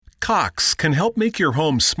Cox can help make your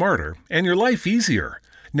home smarter and your life easier.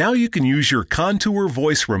 Now you can use your Contour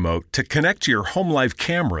voice remote to connect to your home life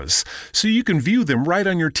cameras so you can view them right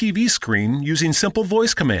on your TV screen using simple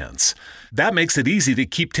voice commands. That makes it easy to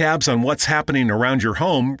keep tabs on what's happening around your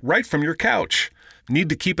home right from your couch. Need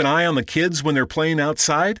to keep an eye on the kids when they're playing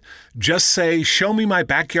outside? Just say, "Show me my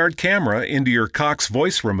backyard camera" into your Cox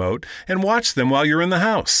voice remote and watch them while you're in the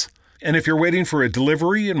house. And if you're waiting for a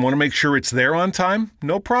delivery and want to make sure it's there on time,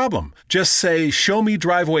 no problem. Just say, "Show me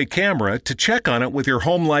driveway camera" to check on it with your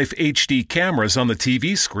Home Life HD cameras on the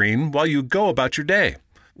TV screen while you go about your day.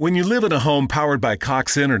 When you live in a home powered by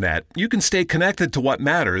Cox Internet, you can stay connected to what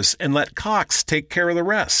matters and let Cox take care of the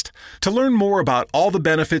rest. To learn more about all the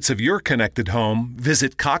benefits of your connected home,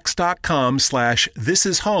 visit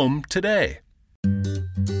cox.com/thisishome today.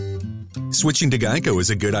 Switching to Geico is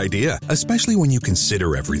a good idea, especially when you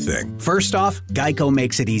consider everything. First off, Geico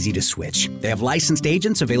makes it easy to switch. They have licensed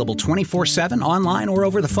agents available 24/7 online or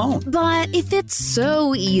over the phone. But if it's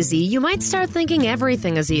so easy, you might start thinking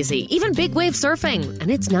everything is easy, even big wave surfing. And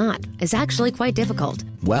it's not. It's actually quite difficult.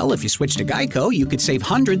 Well, if you switch to Geico, you could save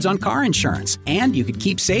hundreds on car insurance. And you could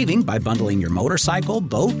keep saving by bundling your motorcycle,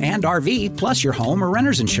 boat, and RV, plus your home or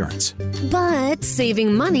renter's insurance. But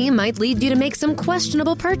saving money might lead you to make some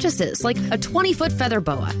questionable purchases, like a 20-foot feather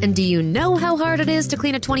boa. And do you know how hard it is to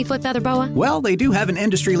clean a 20-foot feather boa? Well, they do have an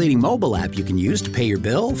industry-leading mobile app you can use to pay your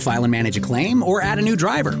bill, file and manage a claim, or add a new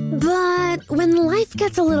driver. But when life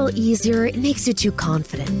gets a little easier, it makes you too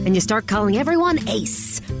confident, and you start calling everyone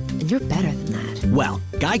Ace. And you're better than that. Well,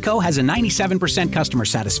 Geico has a 97% customer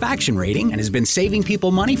satisfaction rating and has been saving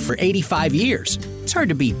people money for 85 years. It's hard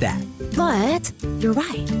to beat that. But you're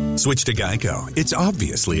right. Switch to Geico. It's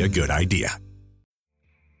obviously a good idea.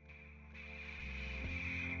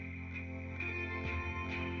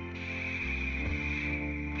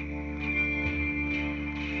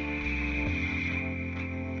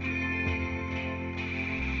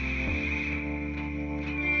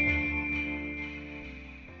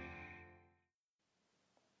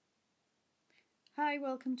 Hi,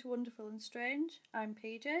 welcome to Wonderful and Strange. I'm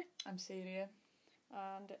PJ. I'm Celia.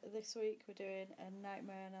 And this week we're doing A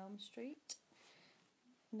Nightmare on Elm Street,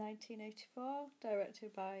 1984,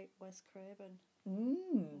 directed by Wes Craven.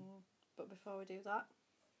 But before we do that,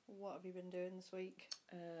 what have you been doing this week?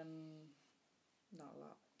 Not a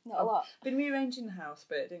lot. Not a lot? Been rearranging the house,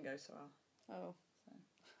 but it didn't go so well. Oh.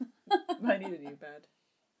 So. I need a new bed.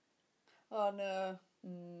 Oh no.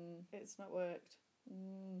 It's not worked.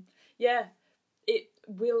 Yeah. It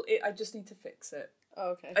will. I just need to fix it.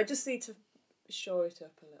 Oh, okay. I just need to shore it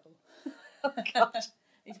up a little. Oh God.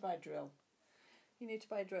 Need to buy a drill. You need to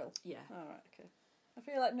buy a drill? Yeah. Alright, okay. I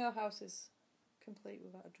feel like no house is complete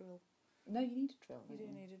without a drill. No, you need a drill. You do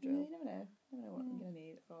need a drill. You never know. You never know what you're going to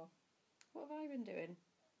need it for. What have I been doing?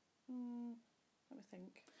 Let me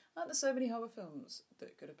think. Aren't there so many horror films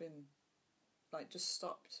that could have been, like, just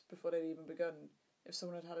stopped before they'd even begun if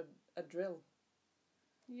someone had had a drill?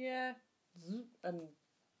 Yeah. And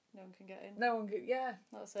no one can get in. No one could, yeah.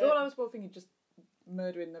 That's All it. I was more thinking, just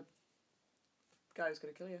murdering the guy who's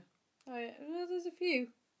going to kill you. Oh yeah, well, there's a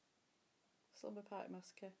few. Slumber Party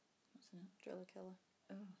Massacre. What's that? Driller Killer.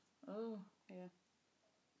 Oh. Yeah.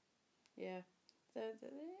 Yeah. They're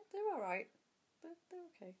alright. They're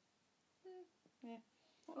okay. Yeah.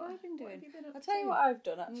 What have I been doing? What have you been up I'll tell you to? what I've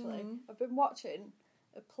done actually. I've been watching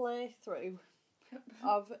a playthrough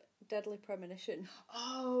of Deadly Premonition.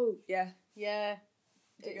 Oh, yeah. Yeah.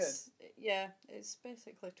 Is it good? Yeah, it's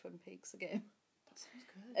basically Twin Peaks again. That sounds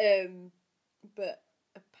good. But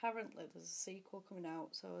apparently there's a sequel coming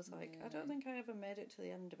out, so I was like, I don't think I ever made it to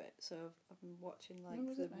the end of it, so I've been watching like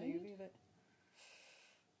the movie of it.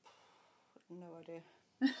 No idea.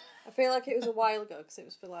 I feel like it was a while ago because it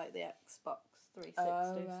was for like the Xbox 360.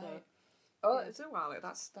 Oh, right. Oh, it's a while ago.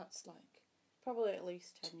 That's like probably at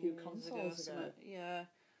least 10 two years consoles ago. Yeah.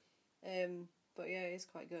 But yeah, it's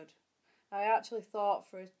quite good. I actually thought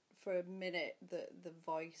for a minute that the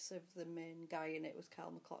voice of the main guy in it was Cal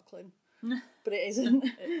MacLachlan, but it isn't.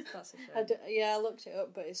 That's a shame. I looked it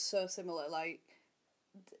up, but it's so similar. Like,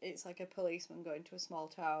 it's like a policeman going to a small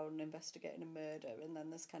town investigating a murder, and then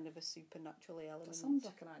there's kind of a supernatural element. That sounds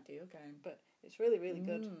like an ideal game. But it's really, really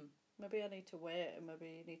good. Maybe I need to wait, and maybe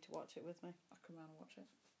you need to watch it with me. I'll come round and watch it.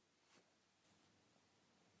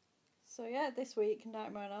 So yeah, this week,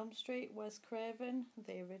 Nightmare on Elm Street, Wes Craven,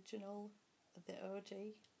 the original, the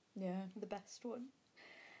OG. Yeah. The best one.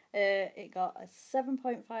 It got a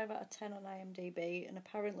 7.5 out of 10 on IMDb and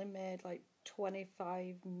apparently made like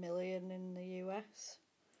 25 million in the US.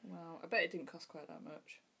 Wow, I bet it didn't cost quite that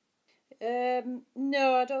much.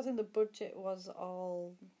 No, I don't think the budget was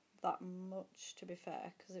all that much, to be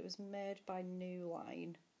fair, because it was made by New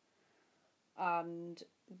Line, and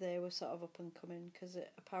they were sort of up and coming, because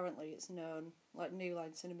apparently it's known, like New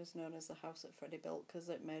Line Cinema's known as the house that Freddie built, because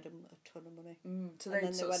it made them a ton of money. So and they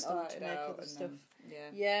then they went on to make other stuff.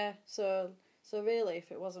 Yeah, so really,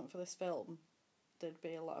 if it wasn't for this film, there'd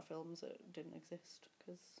be a lot of films that didn't exist,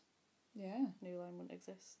 because New Line wouldn't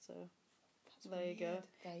exist, so there you go.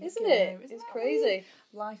 Isn't it? It's crazy. Weird?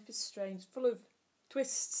 Life is strange, full of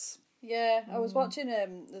twists. Yeah, I was watching,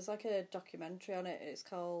 there's like a documentary on it, it's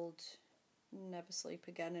called Never Sleep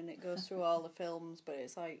Again, and it goes through all the films, but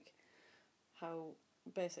it's like how,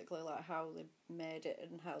 basically like how they made it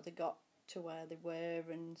and how they got to where they were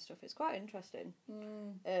and stuff. It's quite interesting.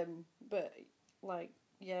 But like,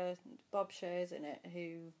 yeah, Bob Shaye's in it,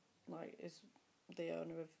 who like is the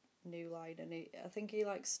owner of New Line, and I think he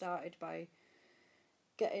like started by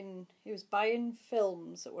he was buying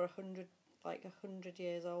films that were 100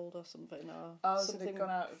 years old or something, or so something they've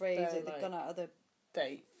gone out crazy. of their, They've gone out of the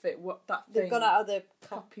date fit what that they've thing, gone out of the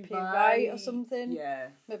copyright or something. Yeah,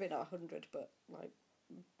 maybe not 100, but like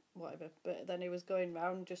whatever. But then he was going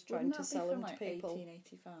round just trying to sell them to people.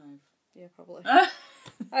 1885. Yeah, probably.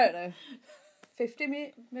 I don't know.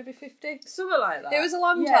 50, maybe 50. Something like that. It was a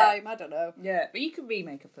long time. I don't know. Yeah, but you can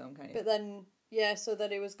remake a film, can't you? But then, yeah, so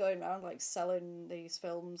then he was going around like selling these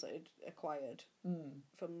films that he'd acquired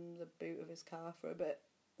from the boot of his car for a bit,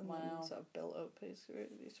 and then sort of built up.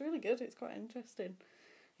 It's really good. It's quite interesting.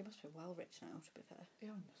 He must be well rich now, to be fair.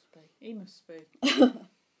 Yeah, he must be.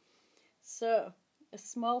 So, a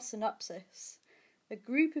small synopsis. A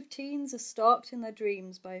group of teens are stalked in their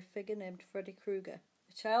dreams by a figure named Freddy Krueger,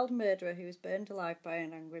 a child murderer who is burned alive by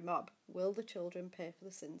an angry mob. Will the children pay for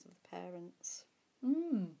the sins of the parents?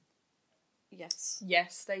 Yes.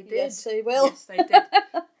 Yes, they did. Yes, they will. Yes, they did.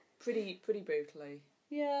 pretty brutally.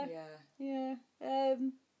 Yeah. Yeah.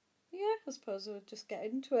 I suppose we'll just get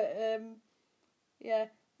into it. Yeah,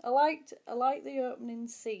 I liked the opening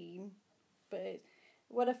scene, but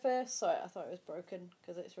when I first saw it, I thought it was broken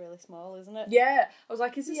because it's really small, isn't it? Yeah, I was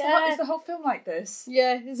like, is the whole film like this?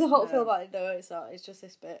 Yeah, it's the whole film like, no, it's not. It's just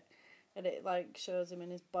this bit, and it like shows him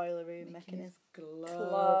in his boiler room making his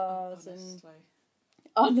claws and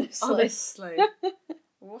honestly,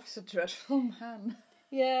 what a dreadful man.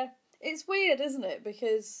 Yeah, it's weird, isn't it?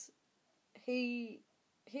 Because he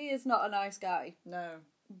is not a nice guy. No,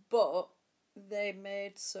 but they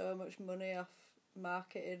made so much money off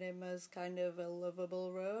marketing him as kind of a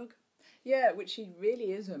lovable rogue. Yeah, which he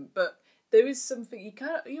really isn't. But there is something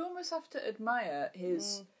you almost have to admire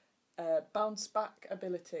his bounce back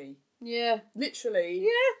ability. Yeah, literally.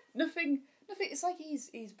 Yeah, nothing. It's like he's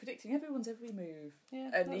predicting everyone's every move.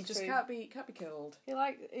 Yeah, and he just can't be killed.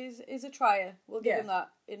 He's a trier. We'll give him that.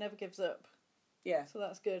 He never gives up. Yeah, so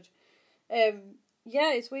that's good.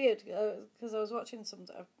 Yeah, it's weird because I was watching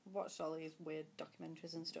I've watched all these weird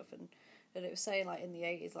documentaries and stuff, and it was saying like in the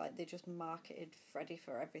 80s, like they just marketed Freddy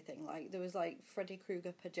for everything. Like there was like Freddy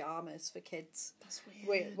Krueger pajamas for kids. That's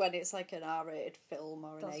weird. When it's like an R-rated film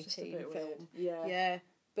or an 18 film. Weird. Yeah,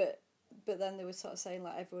 but then they were sort of saying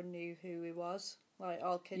like everyone knew who he was. Like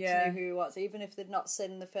all kids knew who he was, even if they'd not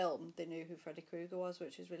seen the film, they knew who Freddy Krueger was,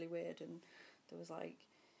 which is really weird. And there was like,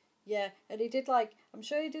 and he did like, I'm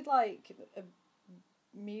sure he did like a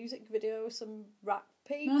music video with some rap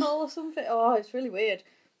people or something. Oh, it's really weird.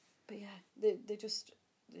 But yeah, they just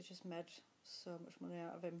made so much money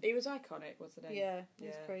out of him. He was iconic, wasn't he? Yeah,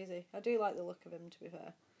 he's crazy. I do like the look of him, to be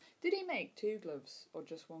fair. Did he make 2 gloves or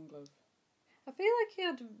just 1 glove? I feel like he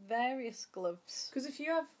had various gloves. Because if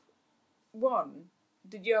you have one,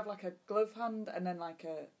 did you have like a glove hand and then like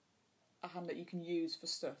a hand that you can use for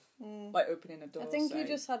stuff, like opening a door? I think he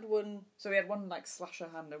just had one. So he had one like slasher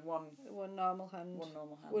hand and one normal hand.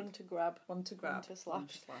 One to grab. One to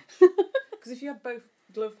slash. Because if you had both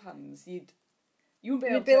glove hands, you wouldn't be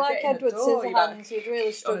able You'd to be like get Edward in a door. Scissorhands. You'd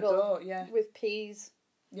really struggle on a door, with peas.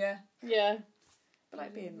 Yeah. Yeah. But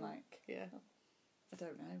like being like, I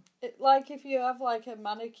don't know. Like if you have like a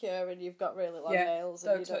manicure and you've got really long nails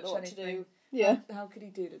and you don't know what to do. Yeah. How could he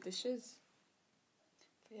do the dishes?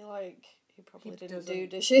 I feel like he probably didn't do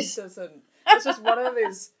dishes. He doesn't. It's just one of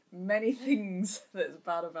his many things that's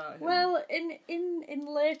bad about him. Well, in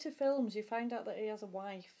later films you find out that he has a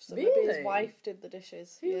wife. So really? Maybe his wife did the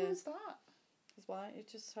dishes. Who was that? His wife. He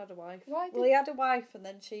just had a wife. Well, he had a wife and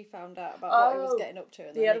then she found out about what he was getting up to.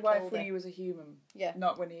 And he then had a wife when her. he was a human. Yeah.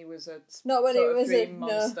 Not when he was a dream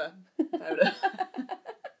monster.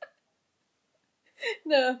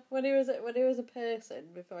 No, when he was a person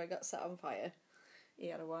before he got set on fire. He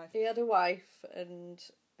had a wife. He had a wife and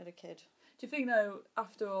a kid. Do you think though,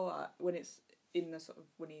 after all that, when it's in the sort of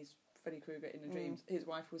when he's Freddy Krueger in the dreams. His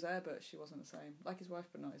wife was there, but she wasn't the same. Like his wife,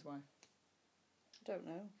 but not his wife. I don't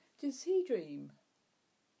know. Does he dream?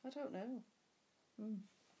 I don't know.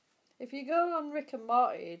 If you go on Rick and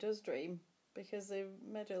Morty, he does dream, because they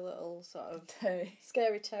made a little sort of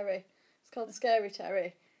Scary Terry. It's called Scary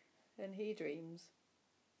Terry, and he dreams.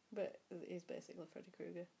 But he's basically Freddy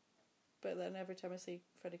Krueger. But then every time I see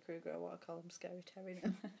Freddy Krueger, I want to call him Scary Terry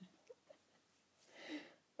now.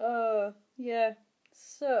 Oh, yeah.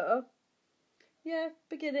 So, yeah,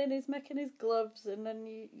 beginning, he's making his gloves, and then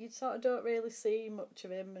you sort of don't really see much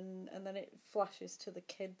of him, and then it flashes to the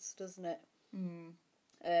kids, doesn't it?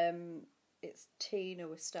 It's Tina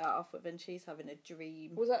we start off with, and she's having a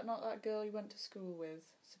dream. Was that not that girl you went to school with,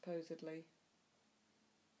 supposedly?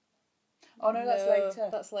 Oh no, that's later.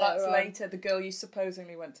 That's later. The girl you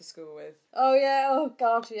supposedly went to school with. Oh yeah, oh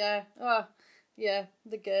god, yeah. Oh, yeah,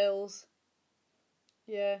 the girls.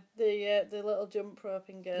 Yeah, the little jump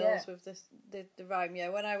roping girls with the rhyme. Yeah,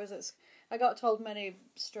 when I was I got told many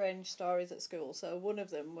strange stories at school. So one of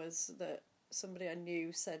them was that somebody I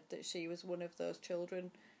knew said that she was one of those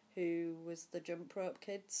children who was the jump rope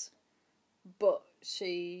kids, but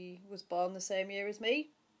she was born the same year as me,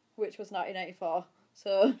 which was 1984.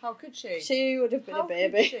 So how could she? She would have been a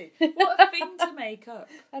baby. What a thing to make up.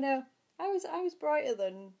 I know. I was brighter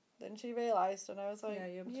than she realised, and I was like,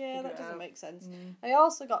 yeah, that doesn't make sense. I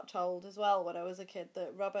also got told as well when I was a kid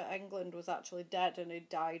that Robert Englund was actually dead and he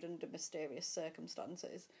died under mysterious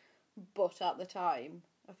circumstances. But at the time,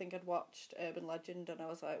 I think I'd watched Urban Legend, and I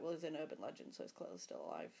was like, well, he's in Urban Legend, so he's clearly still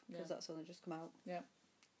alive, because that's only just come out. Yeah.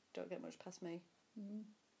 Don't get much past me.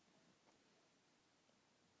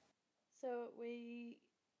 So we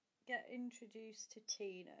get introduced to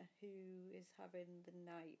Tina, who is having the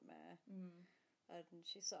nightmare. And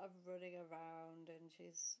she's sort of running around, and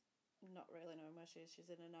she's not really knowing where she is.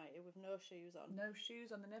 She's in a nightie with no shoes on. No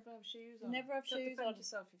shoes on. They never have shoes on. Never have shoes on. Don't defend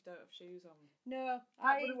yourself if you don't have shoes on. No,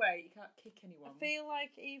 Can't run away. You can't kick anyone. I feel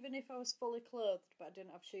like even if I was fully clothed but I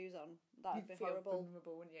didn't have shoes on, that'd be horrible.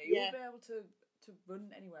 Vulnerable, wouldn't you? You wouldn't be able to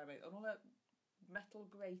run anywhere on all that metal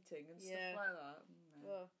grating and stuff like that.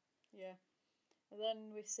 No. Oh, yeah. And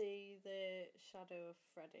then we see the shadow of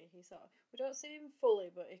Freddy. We don't see him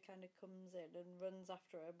fully, but he kind of comes in and runs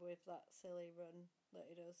after him with that silly run that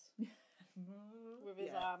he does, with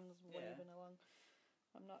his arms waving along.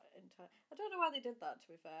 I'm not entirely. I don't know why they did that.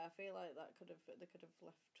 To be fair, I feel like they could have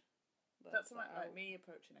left. That's like me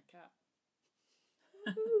approaching a cat.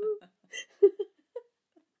 I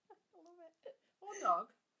love it. Or a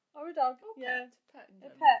dog. Or a dog. Or yeah. Pet.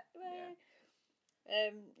 A pet. Yeah.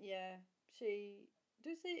 Yeah. She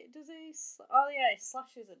does he. Oh yeah, he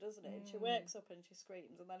slashes her, doesn't he? And she wakes up and she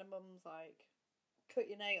screams, and then her mum's like, "Cut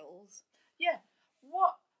your nails." Yeah.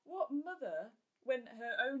 What mother, when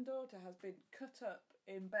her own daughter has been cut up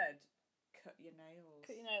in bed, cut your nails?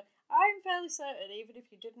 Cut your nails. I'm fairly certain, even if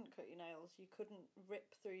you didn't cut your nails, you couldn't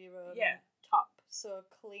rip through your own top so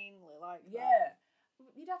cleanly like that. Yeah.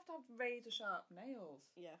 You'd have to have razor sharp nails.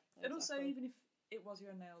 Yeah. Exactly. And also, even if it was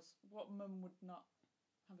your nails, what mum would not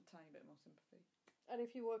have a tiny bit more sympathy? And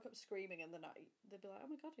if you woke up screaming in the night, they'd be like, "Oh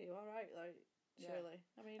my god, are you alright?" Like, surely.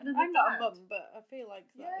 I mean, I'm not a mum, but I feel like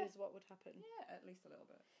that is what would happen. Yeah, at least a little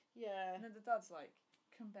bit. Yeah. And then the dad's like,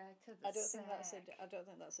 "Come back to the I don't think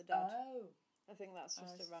that's a dad. Oh. I think that's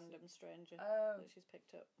just a random stranger that she's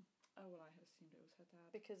picked up. Oh, well, I assumed it was her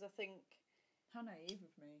dad. Because I think... How naive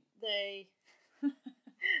of me.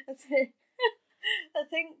 I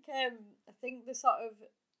think the sort of...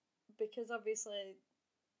 Because obviously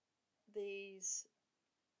these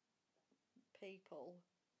people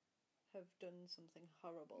have done something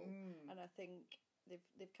horrible, and I think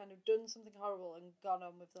they've kind of done something horrible and gone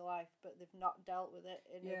on with their life, but they've not dealt with it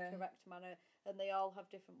in a correct manner, and they all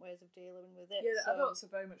have different ways of dealing with it. Yeah, the adults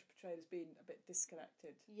are very much portrayed as being a bit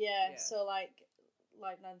disconnected. Yeah. So like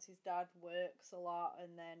Nancy's dad works a lot,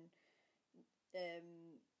 and then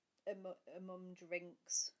a mum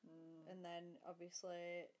drinks, and then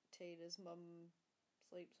obviously Tina's mum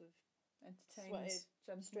sleeps with entertains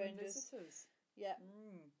strangers. Visitors. Yeah,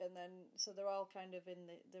 and then so they're all kind of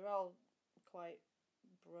they're all quite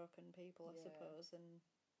broken people, I suppose, and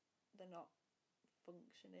they're not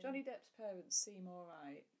functioning. Johnny Depp's parents seem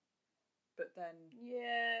alright, but then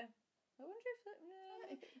I wonder if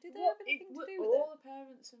did they have anything to do with all it? the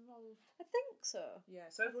parents involved? I think so. Yeah,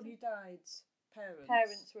 so everyone who died's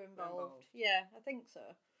parents were involved. Yeah, I think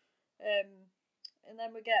so. And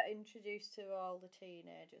then we get introduced to all the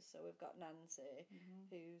teenagers. So we've got Nancy,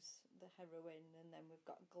 who's the heroine, and then we've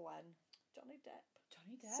got Glenn, Johnny Depp.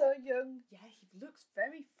 Johnny Depp. So young. Yeah, he looks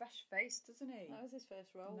very fresh-faced, doesn't he? That was his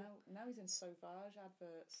first role. Now he's in Sauvage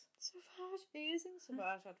adverts. Sauvage. He is in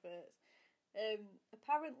Sauvage adverts.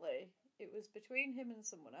 Apparently, it was between him and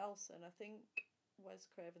someone else, and I think Wes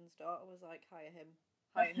Craven's daughter was like, hire him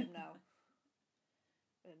now.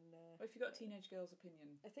 And Well, if you got a teenage girl's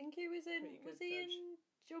opinion, I think he was in. Pretty good Was he judge. in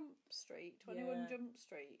Jump Street? 21 Yeah. Jump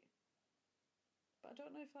Street. But I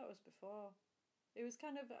don't know if that was before. It was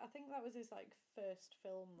kind of. I think that was his like first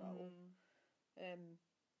film role.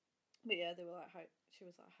 But yeah, they were like, she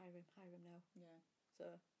was like, hire him now. yeah. So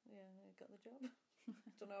yeah, they got the job.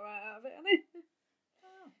 Done all right out of it, haven't they?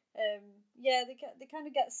 Oh. Yeah, they kind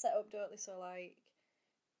of get set up, don't they? So like,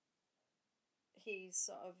 he's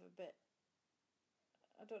sort of a bit.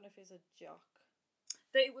 I don't know if he's a jock.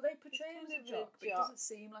 They portray him kind as a of a jock, but he jock. doesn't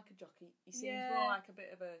seem like a jockey. He seems Yeah. more like a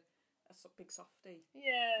bit of a big softie.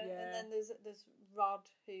 Yeah, Yeah. and then there's Rod,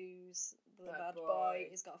 who's the Bad bad boy. boy.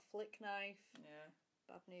 He's got a flick knife. Yeah.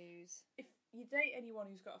 Bad news. If you date anyone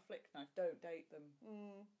who's got a flick knife, don't date them.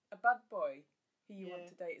 Mm, A bad boy who you want Yeah.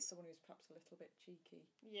 to date is someone who's perhaps a little bit cheeky.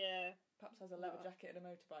 yeah, Perhaps has a leather No. jacket and a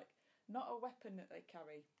motorbike. Not a weapon that they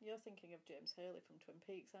carry. you're thinking of James Hurley from Twin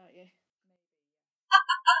Peaks, aren't you?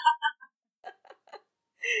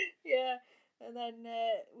 Yeah, and then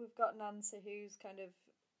we've got Nancy, who's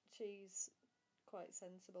she's quite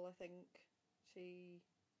sensible, I think.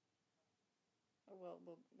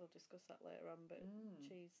 We'll discuss that later on, but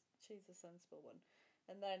she's a sensible one.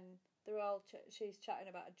 And then they're all she's chatting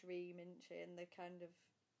about a dream, isn't she? And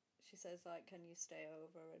she says like, "Can you stay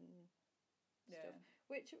over?" and stuff,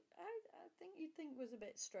 which I think you'd think was a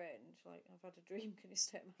bit strange. Like, I've had a dream. Can you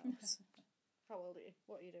stay at my house? How old are you?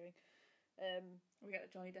 What are you doing? We get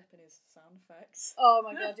Johnny Depp in his sound effects. Oh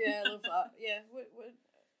my god, yeah, I love that. Yeah,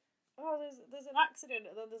 there's an accident,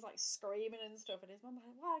 and then there's like screaming and stuff, and his mum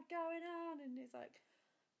like, "What's going on?" And he's like,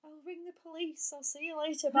 "I'll ring the police. I'll see you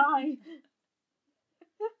later. Bye."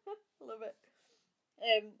 Love it.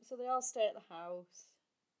 So they all stay at the house,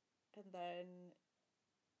 and then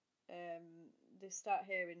they start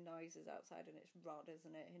hearing noises outside, and it's Rod,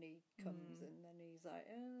 isn't it? And he comes, and then he's like,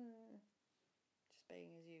 just being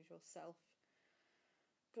his usual self.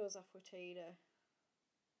 Goes off with Tina,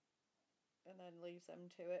 and then leaves them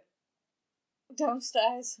to it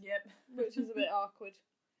downstairs. Yep. Which is a bit awkward.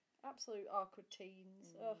 Absolute awkward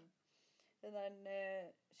teens. Ugh. And then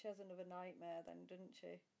she has another nightmare then, doesn't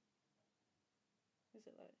she? Is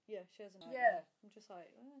it like... Yeah, she has a nightmare. Yeah. I'm just like...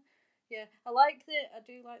 Yeah, I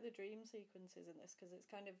do like the dream sequences in this, because it's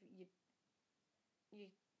kind of... You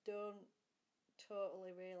don't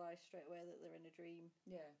totally realise straight away that they're in a dream.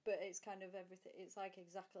 Yeah. But it's kind of everything... It's like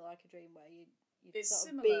exactly like a dream where you It's sort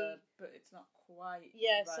of similar, but it's not quite.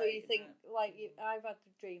 Yeah, right, so you think, isn't it? I've had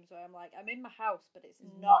dreams where I'm like, I'm in my house, but it's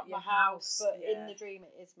It's not not my your house, house, but in yeah. the dream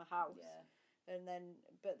it is my house. Yeah. And then,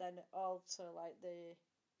 but then also like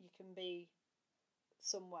you can be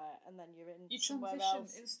somewhere and then you're in You somewhere transition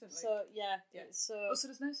else. instantly. So yeah, Yeah. So Also,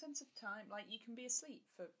 there's no sense of time. Like, you can be asleep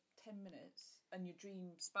for 10 minutes and your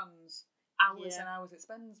dream spans hours Yeah. and hours. It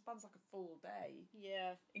spans like a full day,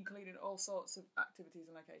 yeah, including all sorts of activities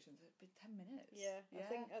and locations. It'd be 10 minutes. yeah.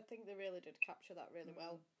 I think they really did capture that really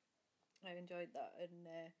well. I enjoyed that, and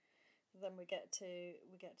then we get to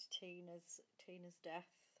Tina's death.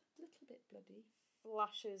 A little bit bloody.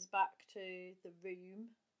 Flashes back to the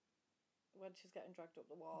room when she's getting dragged up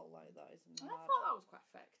the wall like that is I mad. thought that was quite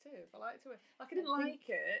effective. I liked it. Like, I didn't think- like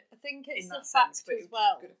it. I think in it's the that sense, fact but it as was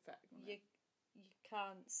well. just good effect, wasn't You it?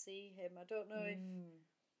 can't see him. I don't know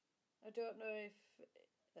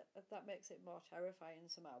if that makes it more terrifying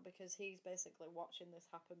somehow, because he's basically watching this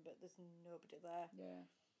happen, but there's nobody there. Yeah.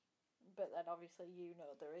 But then obviously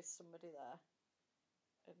there is somebody there,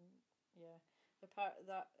 and yeah, the part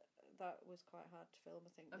that was quite hard to film.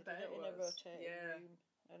 I think I they bet did it it in a was, rotating yeah. room,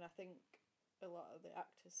 and I think a lot of the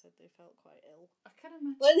actors said they felt quite ill I can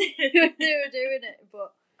imagine. when they were doing it,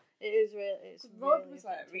 but it is really. It's Rod really was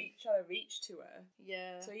like effective. trying to reach to her.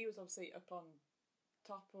 Yeah. So he was obviously up on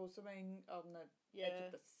top or something on the edge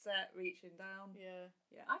Yeah. of the set, reaching down. Yeah.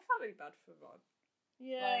 Yeah, I felt really bad for Rod.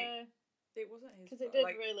 Yeah. It wasn't his Because it fault.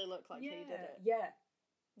 did really look like he did it. Yeah.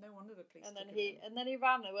 No wonder the police And then took him in. and then he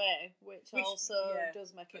ran away, which also yeah,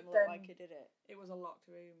 does make but him look then- like he did it. It was a locked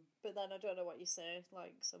room. But then I don't know what you say,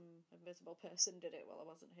 like some invisible person did it while I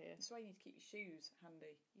wasn't here. That's why you need to keep your shoes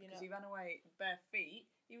handy. You Because know- he ran away bare feet.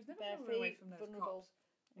 He was never Bare going to run away feet, from those vulnerable. cops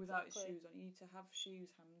without his Exactly. shoes on. You need to have shoes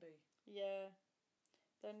handy. Yeah.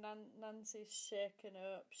 Then Nancy's shaken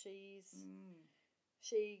up. She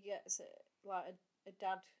gets it, like a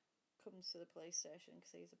dad comes to the police station because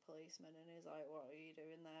he's a policeman, and he's like, "What are you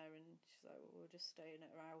doing there?" And she's like, "Well, we're just staying at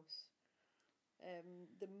her house."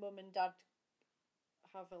 The mum and dad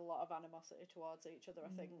have a lot of animosity towards each other,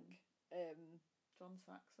 I think. John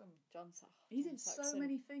Saxon. He's in so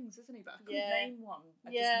many things, isn't he? But I couldn't Yeah. name one. I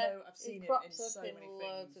Yeah, just know I've seen he him in crops up so in many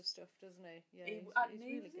loads things. of stuff, doesn't he? Yeah, He he's was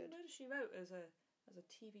really in good. Murder, She Wrote as a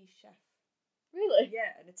TV chef. Really?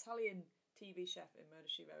 Yeah, an Italian TV chef in Murder,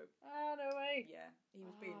 She Wrote. Ah, no way. Yeah, he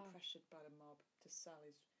was being pressured by the mob to sell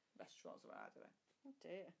his restaurants or whatever. Oh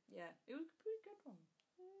dear. Yeah, it was a pretty good one.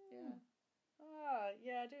 Yeah. Ah,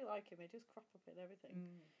 yeah, I do like him. He does crop up in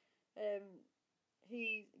everything.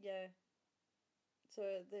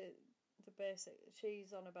 So the basic,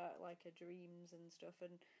 she's on about like her dreams and stuff,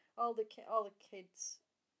 and all the kids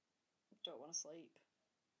don't want to sleep,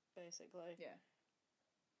 basically. Yeah.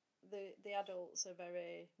 The adults are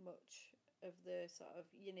very much of the sort of,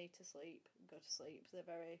 you need to sleep, go to sleep. They're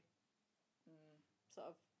very sort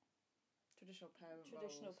of Traditional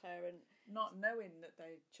traditional roles. parent. Not knowing that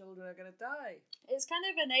their children are going to die. It's kind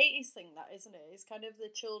of an 80s thing, that, isn't it? It's kind of the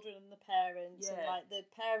children and the parents, and Yeah. like the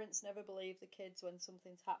parents never believe the kids when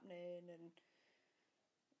something's happening, and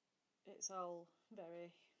it's all very...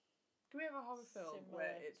 Can we have a horror film Similar.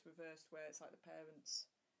 where it's reversed, where it's like the parents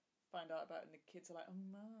find out about it and the kids are like, "Oh,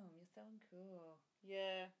 Mum, you're so cool.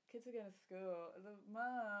 Yeah, Kids are going to school.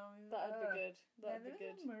 Mum, that'd be good. That'd be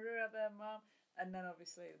good. Murder of their mum." And then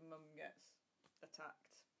obviously the mum gets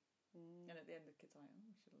attacked. And at the end the kids are like, "Oh,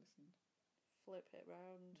 we should have listened." Flip it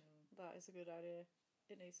round. That is a good idea.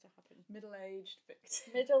 It needs to happen. Middle-aged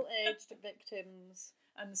victim. Middle-aged victims.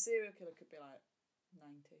 And the serial killer could be like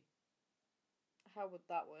 90. How would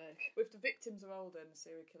that work? If the victims are older and the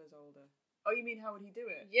serial killer's older. Oh, you mean how would he do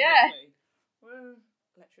it? Yeah. Exactly. Well,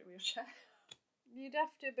 electric wheelchair. You'd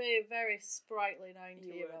have to be a very sprightly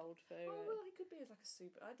 90-year-old for Oh, well, he could be like a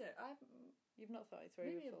super... You've not thought it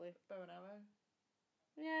through maybe fully. a bow and arrow.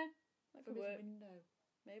 Yeah, that From could his work. window.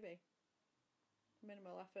 Maybe.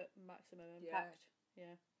 Minimal effort, maximum Yeah. impact.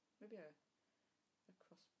 Yeah. Maybe a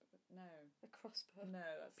crossbow. No. A crossbow. No,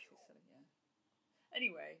 that's too silly, yeah.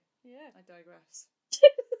 Anyway, Yeah. I digress.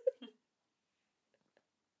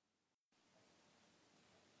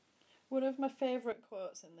 One of my favourite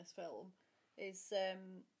quotes in this film is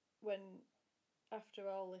when, after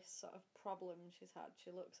all this sort of problem she's had,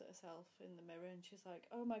 she looks at herself in the mirror and she's like,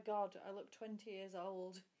 "Oh my God, I look 20 years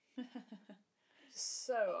old."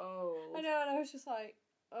 So old. I know, and I was just like,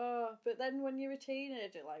 oh, but then when you're a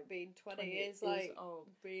teenager, like being 20 is like old.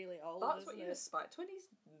 really old. That's isn't what you it? aspire. 20's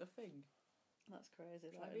nothing. That's crazy.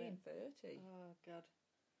 It's That, like isn't being it? 30. Oh God,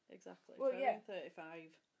 exactly. Well, Try yeah. being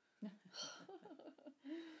 35.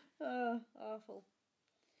 Oh, awful.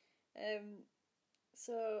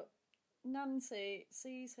 So Nancy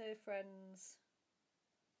sees her friends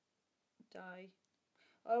die.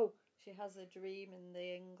 Oh, she has a dream in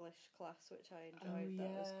the English class, which I enjoyed. That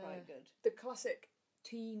was quite good. The classic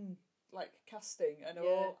teen casting, and Yeah.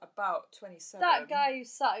 all about 27. That guy who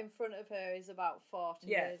sat in front of her is about 40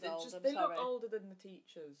 years they old. I'm they sorry. look older than the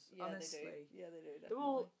teachers. Yeah, honestly, they do. Yeah, they do. Definitely. They're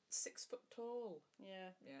all 6 foot tall.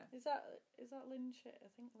 Yeah. Yeah. Is that Lynn Shay? I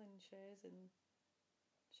think Lynn Shay's in.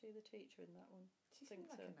 She the teacher in that one. She I think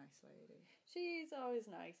seems like so. a nice lady. She's always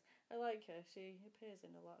nice. I like her. She appears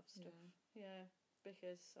in a lot of stuff. Yeah,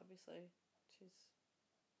 because obviously she's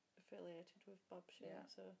affiliated with Bob Shea, Yeah.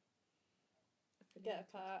 so get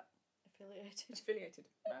a part. Affiliated.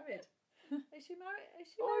 Married. Is she married? Is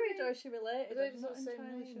she Oh, married they- or is she related? they I'm just not have the same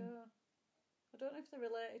entirely name. sure. I don't know if they're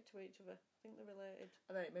related to each other. I think they're related.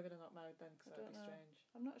 I think maybe they're not married then, because I that'd be don't know. strange.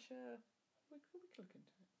 I'm not sure. We could look into it.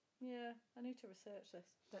 Yeah, I need to research this.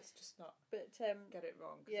 Let's just not But get it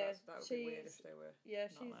wrong, because yeah, that would be weird she's- if they were. yeah,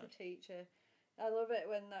 not she's the married. teacher. I love it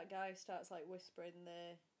when that guy starts whispering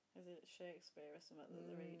is it Shakespeare or something that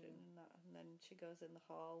they're reading, and then she goes in the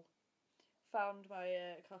hall. Found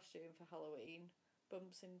my costume for Halloween.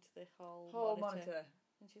 Bumps into the hall monitor.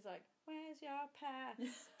 And she's like, "Where's your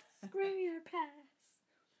pass? Screw your pass."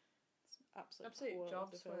 It's Absolute quote job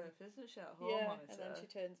of the film. swerve, isn't she? At hall Yeah, monitor. and then she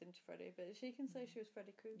turns into Freddy, but she can say she was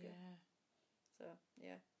Freddy Krueger. Yeah. So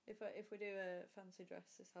yeah, if we do a fancy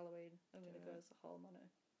dress this Halloween, I'm gonna go as the hall monitor,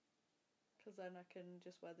 because then I can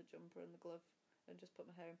just wear the jumper and the glove and just put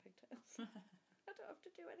my hair in pigtails. I don't have to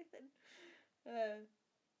do anything.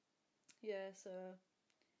 Yeah, so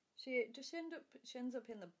she ends up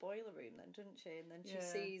in the boiler room then, doesn't she? And then she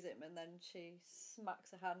Yeah. sees him, and then she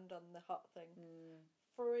smacks a hand on the hot thing,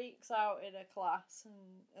 freaks out in her class,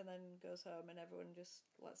 and then goes home, and everyone just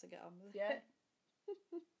lets her get on with Yeah. it.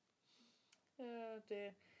 Oh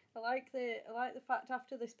dear. I like the fact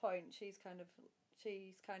after this point she's kind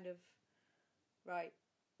of right,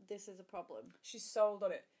 this is a problem. She's sold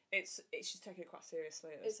on it. she's taking it quite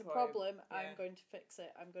seriously at It's this a point. problem. Yeah. I'm going to fix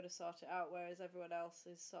it. I'm going to sort it out. Whereas everyone else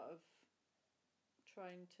is sort of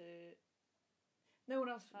trying to. No one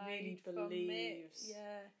else really hide from believes. it.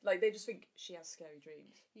 Yeah. Like, they just think she has scary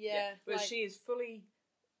dreams. Yeah. But like, she is fully,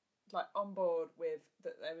 like, on board with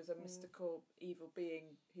that there is a mystical evil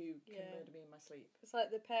being who can murder me in my sleep. It's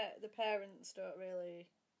like the parents don't really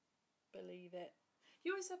believe it.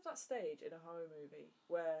 You always have that stage in a horror movie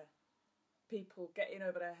where people get in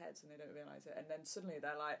over their heads and they don't realise it, and then suddenly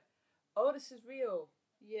they're like, oh, this is real.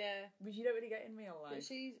 Yeah. Which you don't really get in real life. But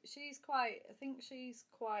she's quite. I think she's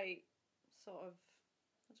quite sort of.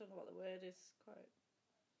 I don't know what the word is. Quite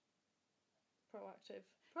proactive.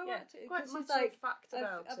 Proactive. Quite 'cause matter she's like, of fact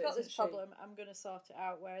about I've it, got this isn't she? problem. I'm going to sort it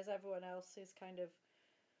out. Whereas everyone else is kind of.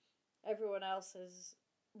 Everyone else's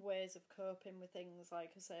ways of coping with things,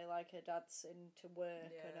 like I say, like her dad's into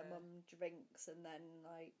work and her mum drinks, and then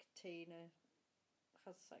like Tina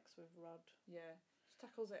has sex with Rod. Yeah, she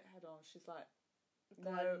tackles it head on. She's like,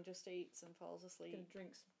 Glenn just eats and falls asleep. Gonna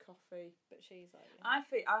drink some coffee. But she's like, I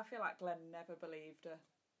feel like Glenn never believed her.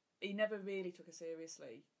 He never really took her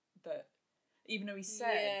seriously. That even though he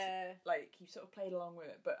said like he sort of played along with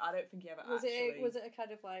it, but I don't think he ever was actually. Was it a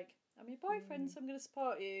kind of like, I'm your boyfriend, so I'm going to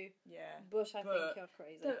support you. Yeah, but I think you're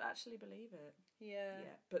crazy. Don't actually believe it. Yeah.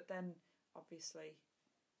 But then obviously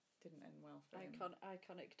didn't end well for him.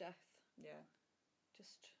 Iconic death. Yeah.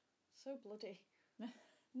 Just so bloody.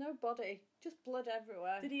 No body, just blood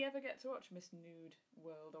everywhere. Did he ever get to watch Miss Nude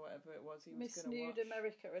World or whatever it was? He was Miss gonna Nude watch?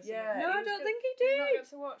 America or something? Yeah, no, I don't think he did. Not get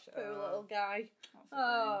to watch it. Poor little guy.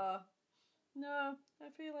 Oh, no, I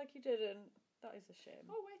feel like he didn't. That is a shame.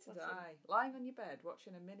 Oh, way to Bless him. die. Lying on your bed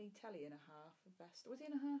watching a mini telly in a half vest. Was he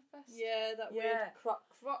in a half vest? Yeah, that weird crop.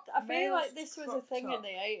 I feel like this was a thing in the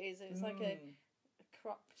 80s. It was like a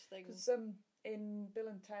cropped thing. Because in Bill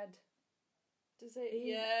and Ted. Does it?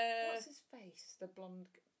 Yeah. What's his face? The blonde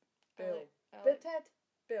Bill. Alex Ted?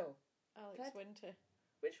 Bill. Ted? Winter.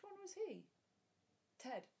 Which one was he?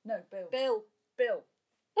 Ted. No, Bill. Bill.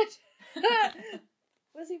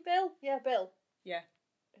 Was he Bill? Yeah, Bill. Yeah.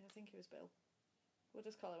 I think he was Bill. We'll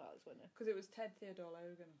just call him Alex Winter. Because it was Ted Theodore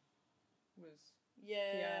Logan. Yes.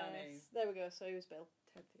 Keanu. There we go. So he was Bill.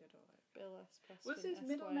 Ted Theodore Logan. Bill S. Preston. Was his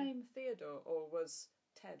middle name Theodore, or was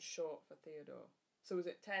Ted short for Theodore? So was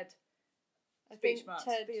it Ted? Speech marks.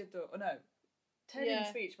 Theodore. Oh no. Ted in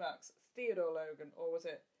speech marks. Theodore Logan, or was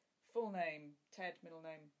it full name Ted, middle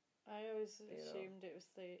name? I always Theodore. assumed it was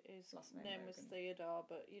his Last name was Logan. Theodore,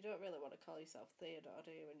 but you don't really want to call yourself Theodore,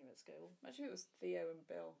 do you, when you're at school? Imagine it was Theo and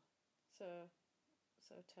Bill. So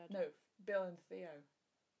Ted. No, Bill and Theo.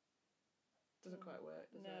 Doesn't quite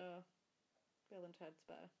work, does it? No. Bill and Ted's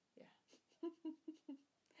better. Yeah.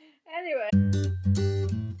 Anyway.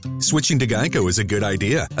 Switching to Geico is a good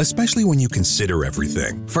idea, especially when you consider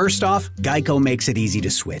everything. First off, Geico makes it easy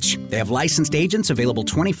to switch. They have licensed agents available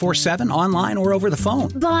 24/7 online or over the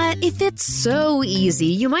phone. But if it's so easy,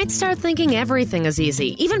 you might start thinking everything is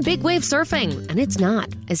easy, even big wave surfing. And it's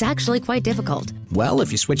not. It's actually quite difficult. Well,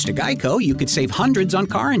 if you switch to Geico, you could save hundreds on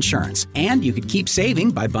car insurance. And you could keep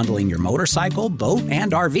saving by bundling your motorcycle, boat,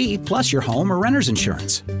 and RV, plus your home or renter's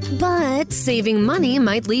insurance. But saving money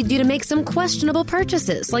might lead you to make some questionable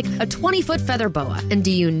purchases, like a 20-foot feather boa. And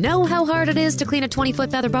do you know how hard it is to clean a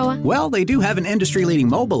 20-foot feather boa? Well, they do have an industry-leading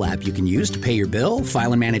mobile app you can use to pay your bill,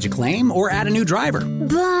 file and manage a claim, or add a new driver.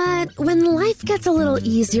 But when life gets a little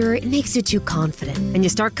easier, it makes you too confident, and you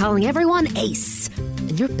start calling everyone Ace.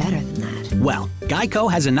 And you're better than that. Well,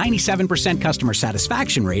 Geico has a 97% customer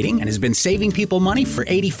satisfaction rating and has been saving people money for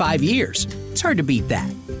 85 years. It's hard to beat that.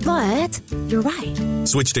 But you're right.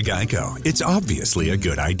 Switch to Geico. It's obviously a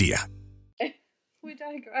good idea. We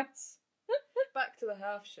digress. Back to the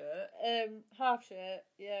half shirt. Half shirt,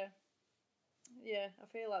 yeah. Yeah, I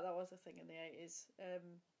feel like that was a thing in the 80s.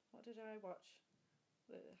 What did I watch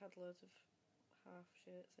that had loads of half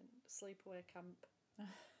shirts in? Sleepaway Camp.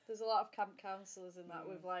 There's a lot of camp counsellors in that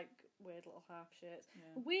with like weird little half shirts.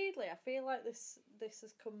 Yeah. Weirdly, I feel like this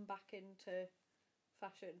has come back into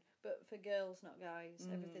fashion, but for girls, not guys.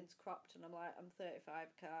 Everything's cropped, and I'm like, I'm 35,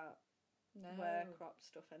 can't wear cropped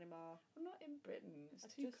stuff anymore. I'm not in Britain. It's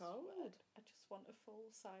too cold. I just want a full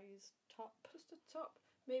size top. Just a top,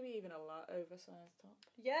 maybe even a oversized top.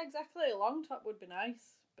 Yeah, exactly. A long top would be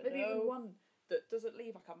nice, but maybe even one that doesn't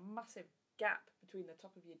leave like a massive gap between the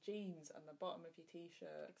top of your jeans and the bottom of your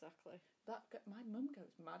t-shirt. Exactly. My mum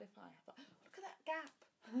goes mad if I thought, look at that gap.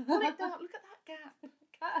 Put it down. Look at that gap.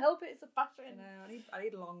 Can't help it. It's a fashion. I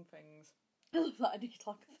need long things. I love that. I need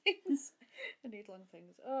long things. I need long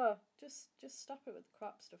things. Oh, just stop it with the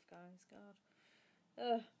crop stuff, guys.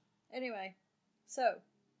 God. Anyway, so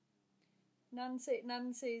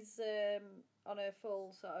Nancy's on her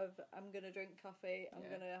full sort of, I'm going to drink coffee, I'm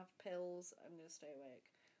going to have pills, I'm going to stay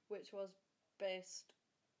awake, which was based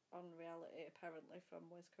on reality, apparently, from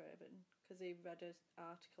Wes Craven, because he read an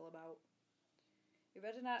article about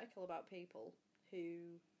people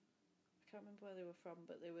who, I can't remember where they were from,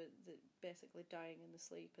 but they were basically dying in the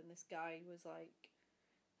sleep, and this guy was like,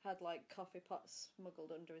 had like coffee pots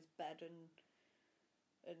smuggled under his bed and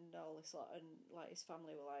all this lot, and like his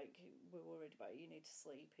family were like, we're worried about you, you need to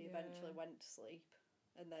sleep. He eventually went to sleep,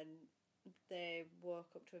 and then they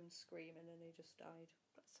woke up to him screaming, and he just died.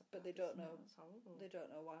 But they don't know. That's horrible. They don't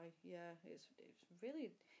know why. Yeah, it's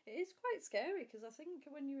really, it is quite scary, because I think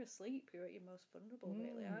when you're asleep, you're at your most vulnerable,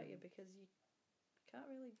 really, aren't you? Because you can't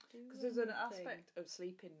really do. Because there's an aspect of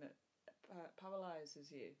sleeping that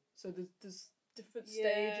paralyses you. So there's different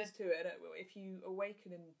stages to it. If you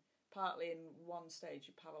awaken partly in one stage,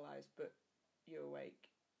 you're paralysed, but you're awake.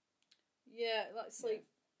 Yeah, like sleep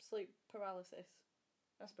paralysis.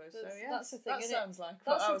 I suppose so. Yeah, that's the thing. That sounds like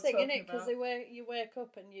that's what the thing, innit? Because you wake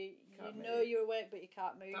up and you know you're awake, but you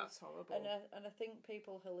can't move. That's horrible. And I think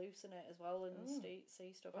people hallucinate as well and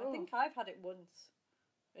see stuff. I think I've had it once,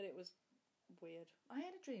 and it was weird. I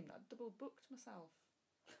had a dream that I double booked myself.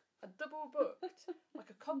 I double booked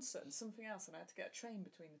like a concert and something else, and I had to get a train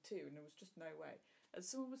between the two, and there was just no way. And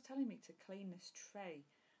someone was telling me to clean this tray.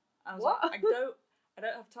 And I was like, I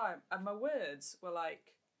don't have time. And my words were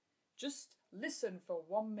like, just listen for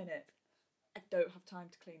 1 minute. I don't have time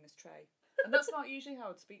to clean this tray. And that's not usually how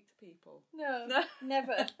I'd speak to people. No,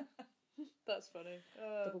 never. That's funny.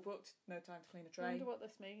 Double booked, no time to clean a tray. I wonder what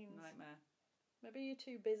this means. Nightmare. Maybe you're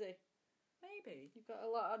too busy. Maybe. You've got a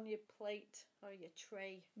lot on your plate or your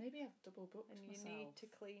tray. Maybe I've double booked and myself. And you need to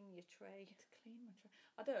clean your tray. To clean my tray.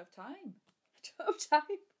 I don't have time. I don't have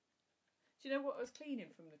time. Do you know what I was cleaning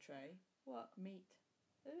from the tray? What? Meat.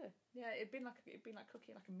 Ugh. Yeah, it'd been like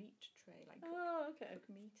cooking like a meat tray, like cook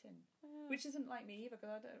meat in, which isn't like me either,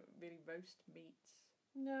 because I don't really roast meats.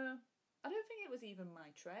 No, I don't think it was even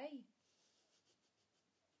my tray.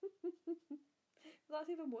 That's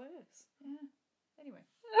even worse. Yeah. Anyway.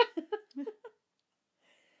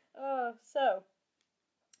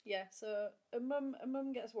 So a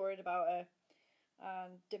mum gets worried about her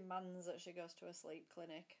and demands that she goes to a sleep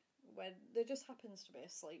clinic when there just happens to be a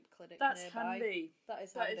sleep clinic That's nearby. handy. That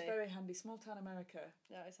is very handy. Small town America.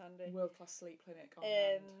 That is handy. World class sleep clinic on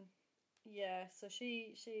hand. Yeah, so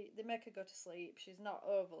they make her go to sleep. She's not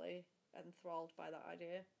overly enthralled by that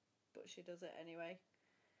idea, but she does it anyway.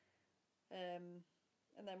 And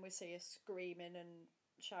then we see her screaming and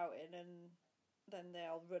shouting, and then they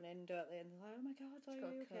all run in, don't they? And they're like, "Oh my God,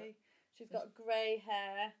 are you okay?" She's got grey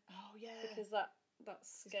hair. Oh yeah, because that's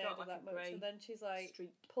scared her that much. And then she's like,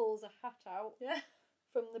 pulls a hat out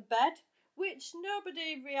from the bed, which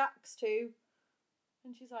nobody reacts to.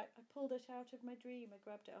 And she's like, "I pulled it out of my dream. I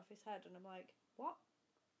grabbed it off his head." And I'm like, "What?"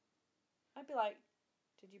 I'd be like,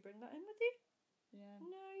 "Did you bring that in with you?" Yeah.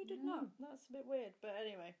 No, you did not. That's a bit weird. But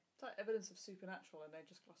anyway. It's like evidence of supernatural and they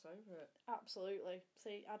just gloss over it. Absolutely.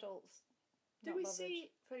 See, adults. Do we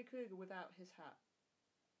see Freddy Krueger without his hat?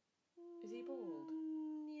 Is he bald?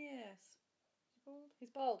 Yes. Is he bald?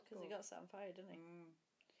 He's bald because he got set on fire, didn't he?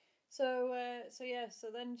 So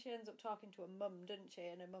then she ends up talking to her mum, didn't she?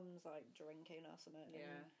 And her mum's like drinking or something.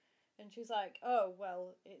 Yeah. And she's like, "Oh,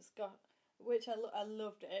 well, it's got," which I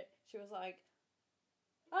loved it. She was like,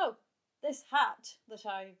 "Oh, this hat that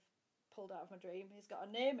I've pulled out of my dream, he's got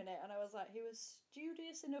a name in it." And I was like, he was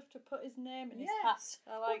studious enough to put his name in his hat.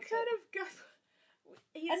 I like it.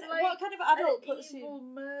 What kind of adult puts evil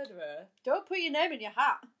murderer? Don't put your name in your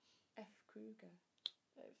hat. F. Krueger.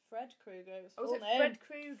 Fred Krueger. It was full name. Fred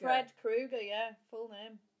Krueger? Fred Krueger, yeah, full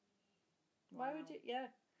name. Wow. Why would you? Yeah,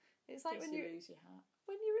 it's like when you lose your hat.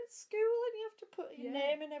 When you're at school and you have to put your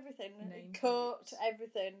name in everything, coat,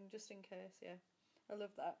 everything, just in case. Yeah, I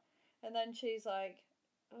love that. And then she's like,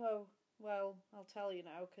 "Oh, well, I'll tell you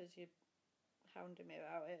now because you're hounding me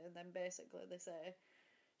about it." And then basically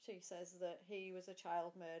she says that he was a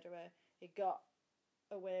child murderer. He got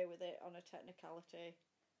away with it on a technicality.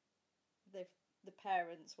 The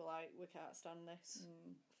parents were like, "We can't stand this."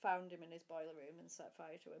 Found him in his boiler room and set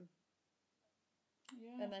fire to him.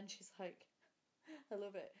 Yeah. And then she's like, I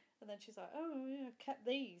love it. And then she's like, "Oh yeah, I've kept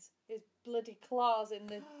his bloody claws in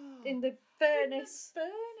the furnace." In the furnace.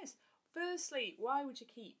 Firstly, why would you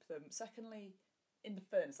keep them? Secondly, in the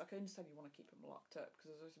furnace, like I understand you want to keep them locked up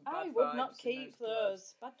because there's some bad vibes. I would not keep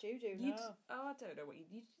those. Bad juju. No. I don't know what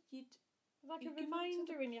you'd like a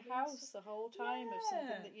reminder in your house the whole time of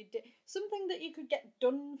something that you did, something that you could get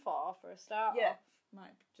done for a start. Yeah,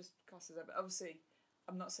 might just cost us. But obviously,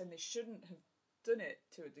 I'm not saying they shouldn't have done it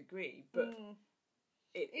to a degree, but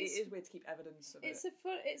it is weird to keep evidence of it.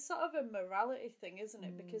 It's sort of a morality thing, isn't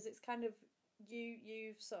it? Because it's kind of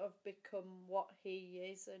you've sort of become what he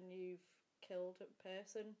is, and you've killed a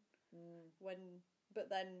person. But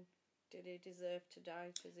then, did he deserve to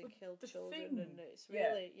die because he killed children? And it's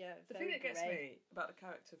really the thing that gets me about the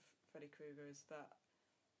character of Freddy Krueger is that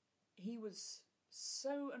he was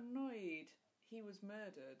so annoyed he was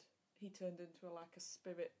murdered. He turned into a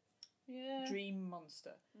spirit dream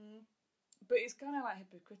monster. But it's kind of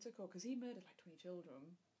hypocritical because he murdered 20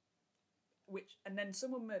 children, and then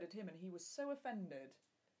someone murdered him, and he was so offended.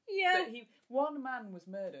 Yeah. That one man was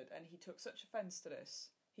murdered, and he took such offence to this.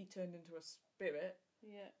 He turned into a spirit.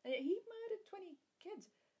 Yeah. He murdered 20 kids.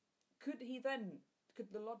 Could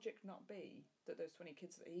the logic not be that those 20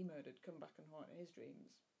 kids that he murdered come back and haunt his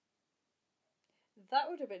dreams? That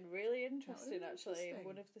would have been really interesting, actually, in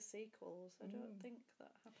one of the sequels. I don't think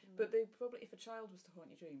that happened. But they probably, if a child was to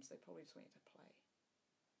haunt your dreams, they probably just want you to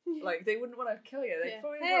play. They wouldn't want to kill you. They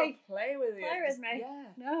probably want to play with you. Play with me.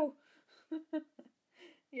 Yeah. No.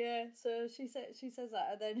 Yeah. So she says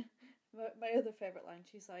that, and then my other favourite line.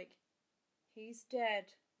 She's like, "He's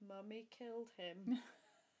dead. Mummy killed him."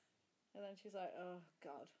 And then she's like, "Oh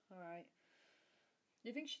God, all right."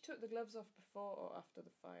 You think she took the gloves off before or after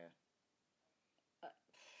the fire?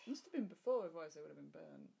 Must have been before, otherwise they would have been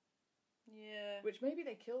burnt. Yeah. Which maybe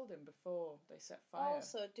they killed him before they set fire.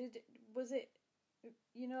 Also, was it,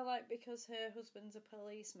 because her husband's a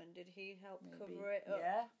policeman, did he help cover it up?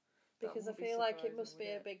 Yeah. Because I feel like it must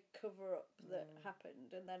be a big cover-up that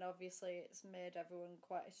happened, and then obviously it's made everyone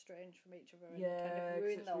quite estranged from each other and kind of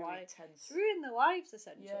ruin their lives. Ruin their lives,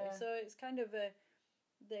 essentially. Yeah. So it's kind of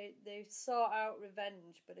they sort out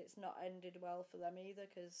revenge, but it's not ended well for them either,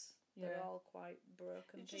 because they're all quite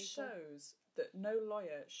broken people. It just shows that no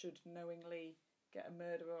lawyer should knowingly get a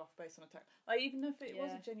murderer off based on a even if it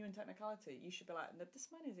was a genuine technicality, you should be like, no, this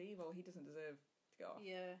man is evil, he doesn't deserve to go off.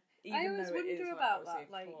 Yeah. Even I always wonder about that,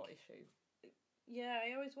 a plot issue. Yeah,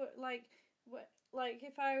 I always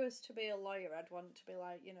if I was to be a lawyer, I'd want to be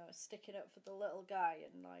sticking up for the little guy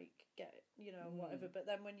and get whatever. But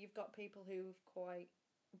then when you've got people who've quite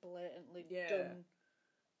blatantly done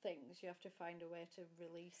things, you have to find a way to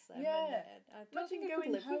release them. Yeah. And I don't think I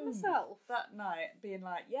could live with myself that night, being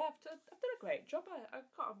like, "Yeah, I've done a great job.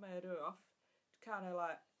 I've got a murderer off." Kind of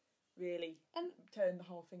really turn the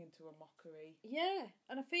whole thing into a mockery. Yeah,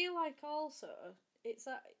 and I feel like also it's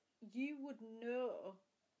that you would know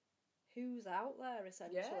who's out there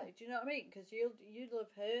essentially. Yeah. Do you know what I mean? Because you'd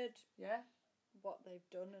have heard what they've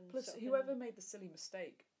done, and plus whoever made the silly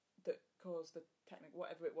mistake that caused the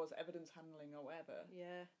whatever it was, evidence handling or whatever,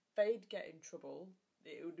 they'd get in trouble.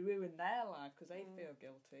 It would ruin their life because they'd feel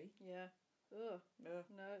guilty. Yeah. Ugh.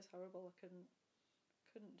 No, it's horrible. I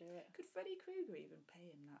couldn't do it. Could Freddy Krueger even pay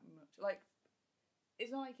him that much?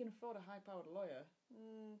 It's not like he can afford a high-powered lawyer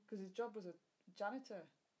because his job was a janitor.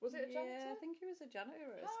 Was it a janitor? Yeah, I think he was a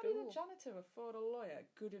janitor at a school. How did a janitor afford a lawyer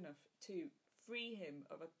good enough to free him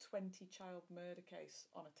of a 20-child murder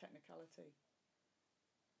case on a technicality?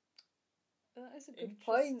 That is a good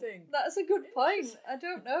point. That's a good point. I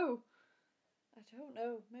don't know.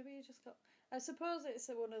 Maybe he just got... I suppose it's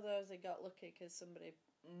one of those that got lucky because somebody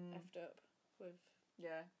effed up with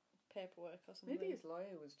paperwork or something. Maybe his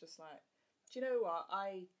lawyer was just like, do you know what?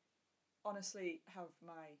 I honestly have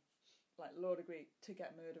my law degree to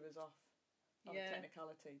get murderers off on a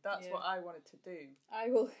technicality. That's what I wanted to do. I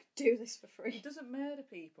will do this for free. He doesn't murder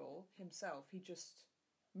people himself. He just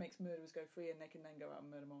makes murderers go free and they can then go out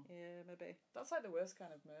and murder more. Yeah, maybe. That's the worst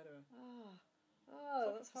kind of murderer.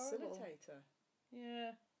 Oh, that's horrible. Facilitator.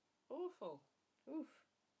 Yeah. Awful. Oof.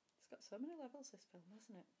 It's got so many levels, this film,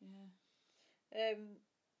 hasn't it? Yeah.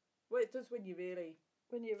 Well, it does when you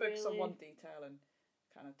focus on one detail and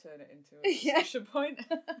kind of turn it into a discussion point.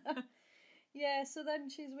 Yeah, so then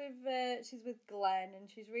she's with Glenn and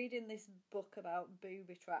she's reading this book about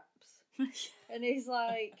booby traps. and he's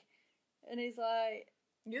like,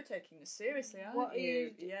 you're taking this seriously, aren't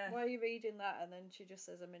you? Why are you reading that? And then she just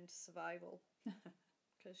says, I'm into survival.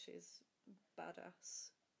 Because she's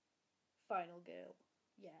badass. Final girl.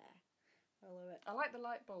 Yeah. I love it. I like the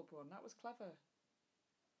light bulb one. That was clever.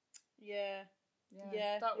 Yeah.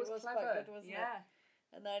 Yeah, that was clever. Quite good, wasn't it?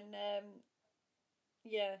 And then,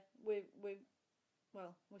 we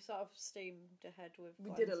sort of steamed ahead with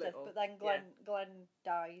Glenn did a stuff, little, but then Glenn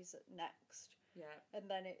dies next. Yeah. And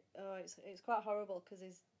then it's quite horrible because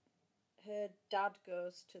her dad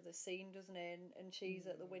goes to the scene, doesn't he? And she's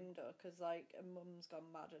at the window because, like, her mum's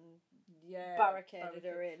gone mad and barricaded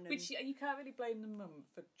her in. Which you can't really blame the mum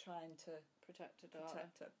for trying to protect her daughter.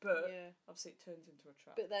 But obviously it turns into a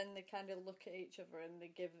trap. But then they kind of look at each other and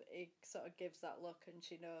he sort of gives that look, and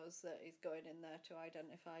she knows that he's going in there to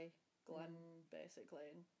identify Glenn, basically.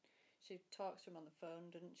 And she talks to him on the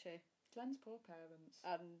phone, doesn't she? Glenn's poor parents.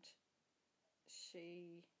 And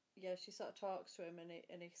she sort of talks to him, and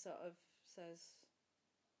he sort of says,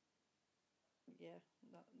 that's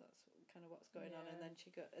kind of what's going on.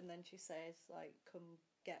 And then she says, like, come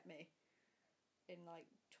get me in like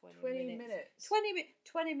 20 minutes.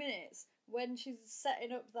 20 minutes when she's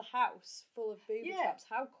setting up the house full of booby traps.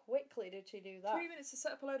 How quickly did she do that? 3 minutes to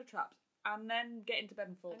set up a load of traps and then get into bed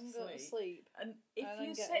and fall to sleep. And if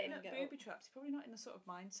you're setting up booby traps, you're probably not in the sort of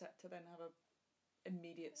mindset to then have a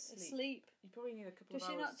immediate sleep. You probably need a couple of hours.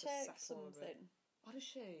 Does she not to take settle something? What does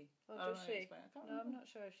she? Oh, does she? No, I'm not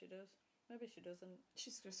sure if she does. Maybe she doesn't.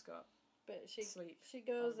 She's just got. But sleep. She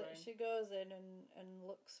goes in and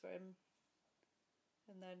looks for him,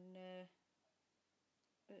 and then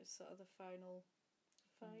it's sort of the final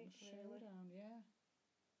fight. Showdown, yeah.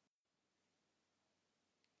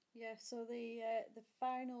 Yeah. So the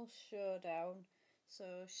final showdown.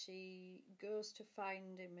 So she goes to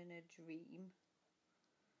find him in a dream.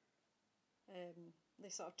 They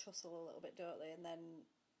sort of tussle a little bit, don't they? And then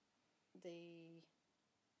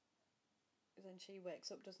she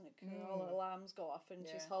wakes up, doesn't it? Because all the alarms go off, and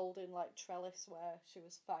she's holding like trellis where she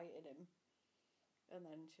was fighting him. And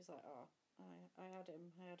then she's like, "Oh, I had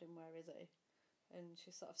him. Where is he?" And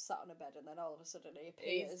she's sort of sat on a bed, and then all of a sudden he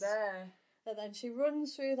appears. He's there. And then she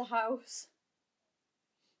runs through the house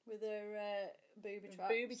with her booby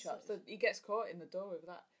traps. He gets caught in the door with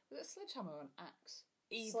that. Was it a sledgehammer or an axe?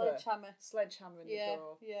 Sledgehammer in the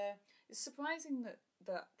door. Yeah. It's surprising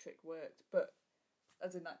that trick worked, but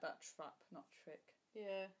as in that trap, not trick.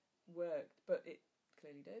 Yeah. Worked, but it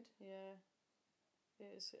clearly did. Yeah.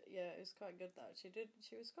 It was quite good that she did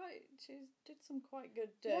some quite good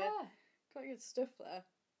quite good stuff there.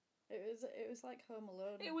 It was like Home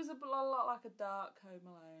Alone. It was a lot like a dark Home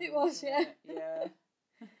Alone. It was, yeah. Yeah.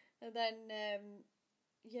 And then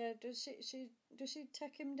does she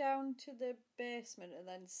take him down to the basement and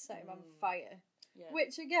then set him on fire? Yeah.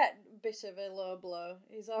 Which again, bit of a low blow.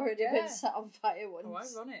 He's already been set on fire once.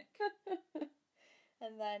 Oh, ironic.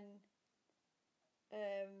 And then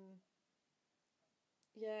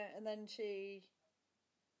and then she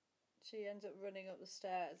ends up running up the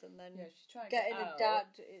stairs, and then she's trying to getting get her out. dad.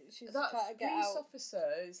 She's that trying to get out. Police officer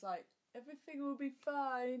is like, everything will be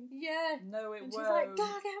fine. Yeah. No, it won't. She's like,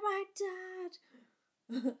 go get my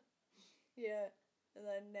dad. Yeah. And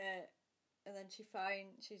then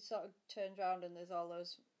she sort of turns around, and there's all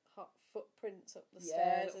those hot footprints up the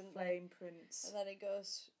stairs, and flame prints. And then it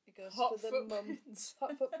goes hot for the mum.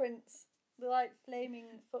 Hot footprints. They're like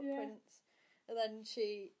flaming footprints. And then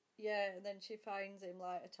she finds him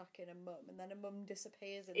like attacking her mum, and then her mum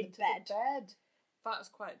disappears into the bed. That's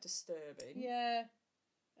quite disturbing. Yeah.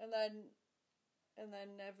 And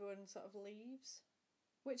then everyone sort of leaves.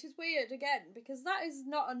 Which is weird again, because that is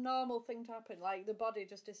not a normal thing to happen. Like, the body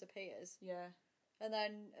just disappears. Yeah. And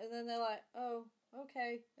then they're like, "Oh,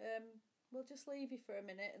 okay, we'll just leave you for a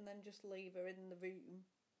minute," and then just leave her in the room.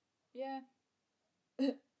 Yeah.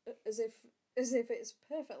 as if it's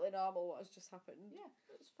perfectly normal what has just happened. Yeah,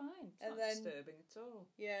 it's fine. It's not disturbing at all.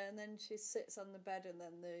 Yeah, and then she sits on the bed, and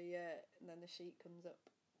then the sheet comes up.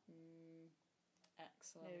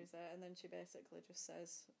 Excellent. And then she basically just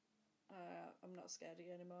says, "I'm not scared of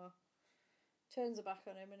you anymore." Turns her back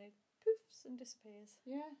on him, and he poofs and disappears.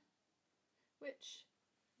 Yeah. Which,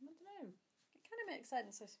 I don't know. It kind of makes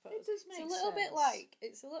sense, I suppose. It does make sense.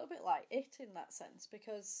 It's a little bit like It in that sense,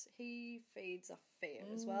 because he feeds off fear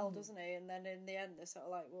as well, doesn't he? And then in the end, they're sort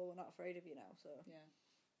of like, "Well, we're not afraid of you now." So yeah.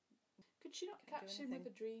 Could she not catch him with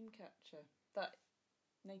a dream catcher? That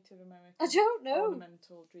Native American. I don't know.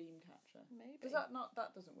 Ornamental dream catcher. Maybe. Does that not?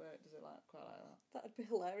 That doesn't work. Does it quite like that? That'd be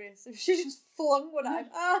hilarious if she just flung one at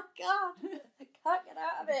him. Oh God, I can't get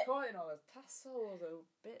out of it. Caught in all the tassels or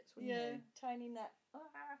bits. Wouldn't he? Tiny net.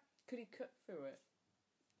 Could he cut through it?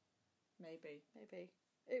 Maybe.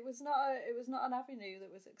 It was not an avenue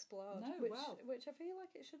that was explored. No, which I feel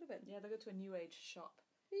like it should have been. Yeah, they go to a new age shop.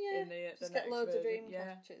 Yeah, in the just get loads of dream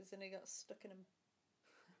yeah. catchers, and he got stuck in them.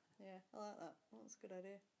 Yeah, I like that. That's a good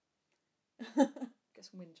idea. Get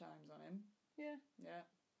some wind chimes on him. Yeah. Yeah.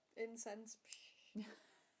 Incense.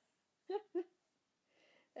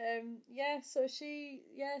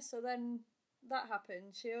 So then that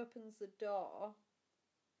happens. She opens the door,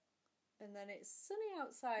 and then it's sunny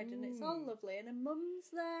outside, and it's all lovely, and her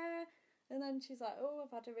mum's there, And then she's like, oh,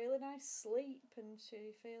 I've had a really nice sleep, and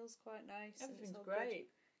she feels quite nice. Everything's and great.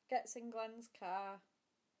 Good. Gets in Glenn's car,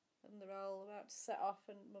 and they're all about to set off,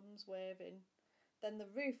 and Mum's waving. Then the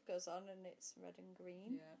roof goes on, and it's red and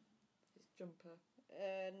green. Yeah, it's jumper.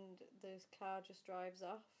 And the car just drives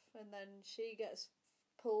off, and then she gets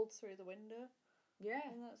pulled through the window. Yeah.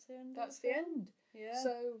 And that's the end. That's the end. Yeah.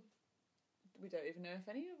 So, we don't even know if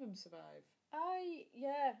any of them survive.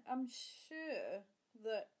 I'm sure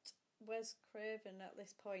that Wes Craven at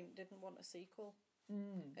this point didn't want a sequel.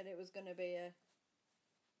 And it was going to be a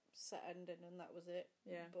set ending, and that was it.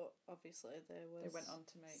 Yeah. But obviously they went on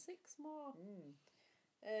to make 6 more.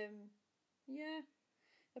 Yeah.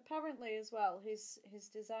 Apparently as well, his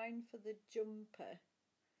design for the jumper,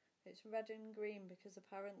 it's red and green because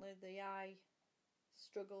apparently the eye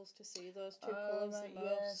struggles to see those two colours the most.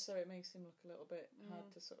 Yeah, so it makes him look a little bit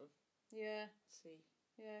hard to sort of see.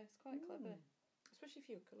 Yeah, it's quite clever. Especially if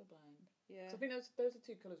you're colourblind. Yeah. So I think those are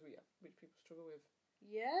 2 colours which people struggle with.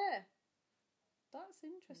 Yeah. That's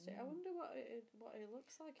interesting. I wonder what it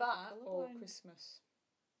looks like. That or Christmas.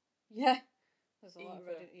 Yeah. There's a lot of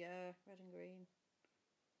red and green.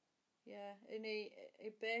 Yeah, and he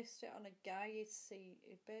based it on a guy he'd seen.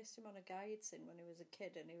 He based him on a guy he'd seen when he was a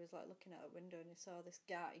kid, and he was like looking out a window, and he saw this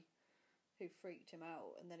guy who freaked him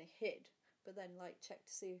out, and then he hid. But then like checked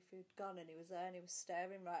to see if he'd gone, and he was there, and he was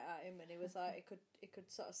staring right at him, and he was like, he could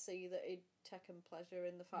sort of see that he'd taken pleasure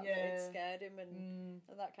in the fact that he'd scared him, and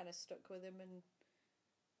that kind of stuck with him, and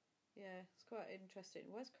yeah, it's quite interesting.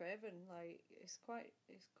 Wes Craven, like, he's quite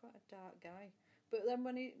a dark guy. But then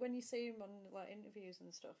when you see him on like interviews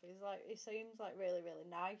and stuff, he seems like really, really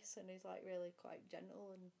nice, and he's like really quite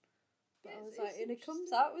gentle, and I was like, and he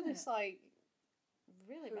comes out with this like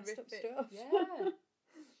really messed up stuff. Yeah.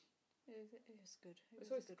 It is good.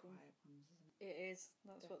 It's always the quiet ones, isn't it? It is.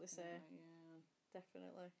 That's what they say. Yeah.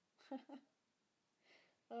 Definitely.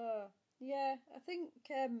 Yeah. I think.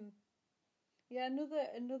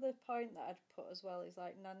 Another point that I'd put as well is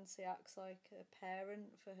like Nancy acts like a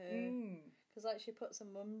parent for her, because like she puts her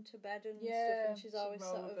mum to bed and stuff, and she's always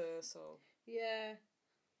sort of reversal. Yeah.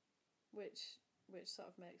 Which sort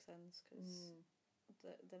of makes sense because.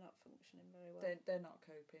 They're not functioning very well. They're not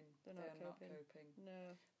coping. They're not coping.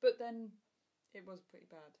 No. But then it was pretty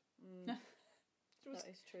bad. That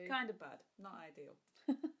is true. Kind of bad. Not ideal.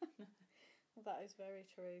 That is very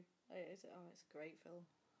true. It's a great film.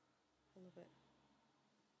 I love it.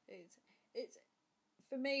 It's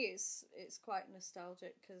for me. It's quite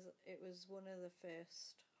nostalgic because it was one of the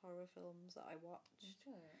first horror films that I watched.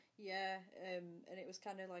 Yeah, and it was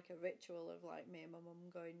kind of like a ritual of like me and my mum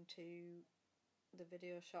going to the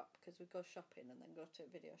video shop, because we'd go shopping and then go to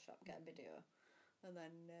a video shop, get a video, and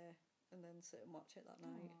then sit and watch it that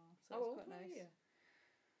night. So it was quite nice. You?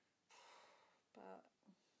 About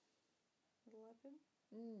 11.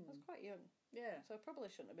 I was quite young. Yeah. So I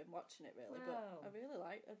probably shouldn't have been watching it really, Wow. but I really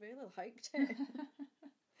liked it. I really liked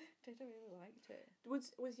it.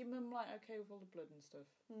 Was your mum like okay with all the blood and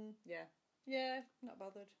stuff? Yeah. Yeah, not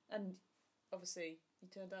bothered. And obviously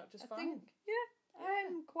you turned out just I fine. think,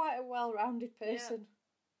 I'm quite a well-rounded person.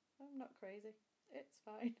 Yeah. I'm not crazy. It's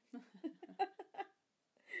fine.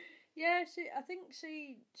 Yeah, I think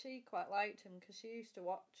she quite liked him because she used to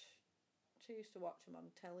watch him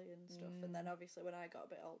on telly and stuff, and then obviously when I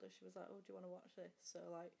got a bit older, she was like, "Oh, do you want to watch this?" So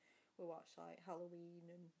like we watched like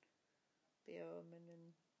Halloween and The Omen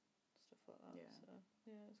and stuff like that. Yeah. So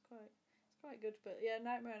yeah, it's quite good. But yeah,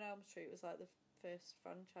 Nightmare on Elm Street was like the first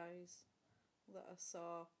franchise that I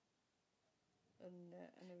saw. And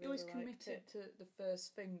I really you always liked committed to the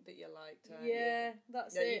first thing that you liked. Yeah,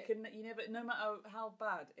 that's it. You never, no matter how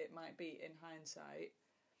bad it might be in hindsight,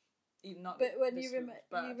 even not. But when you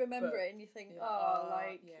remember it and you think,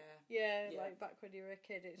 like back when you were a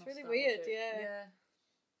kid, it's nostalgic. really weird.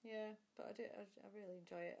 Yeah. But I really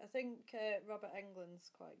enjoy it. I think Robert Englund's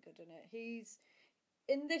quite good in it.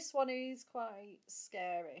 In this one, he's quite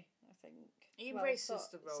scary. I think he embraces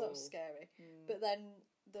the role. Sort of scary, but then.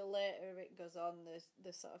 The later it goes on, the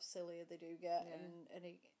sort of sillier they do get, and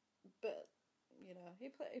he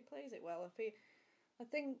plays it well. I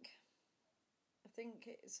think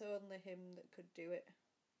it's only him that could do it.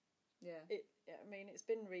 Yeah. It's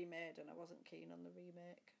been remade, and I wasn't keen on the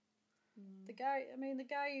remake. The guy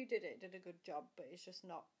who did it did a good job, but it's just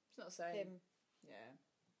not. It's not the same. Him. Yeah.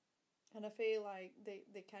 And I feel like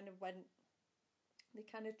they kind of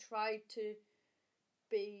tried to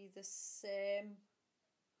be the same.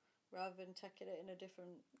 Rather than taking it in a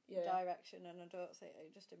different direction, and I don't think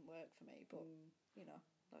it just didn't work for me. But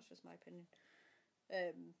that's just my opinion.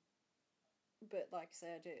 But like I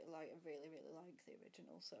said, I really, really like the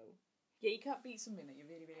original. So Yeah, you can't beat something that you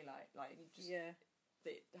really, really like. Like, you just... Yeah.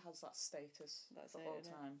 It has that status that's the it, whole innit?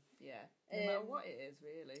 time. Yeah. No matter what it is,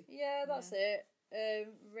 really. Yeah, that's it.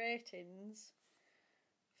 Ratings.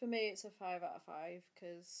 For me, it's a 5 out of 5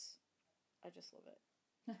 because I just love it.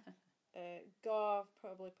 Gore,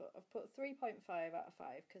 I've put 3.5 out of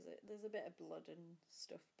 5 because there's a bit of blood and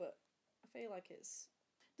stuff, but I feel like there's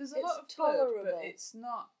a lot of tolerable. Blood, but it's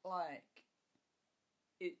not like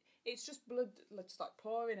it's just blood, just like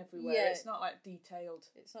pouring everywhere. Yeah. It's not like detailed.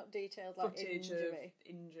 It's not detailed like footage injury. Of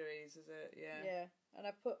injuries, is it? Yeah. Yeah, and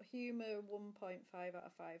I put humour 1.5 out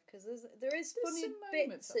of 5 because there is funny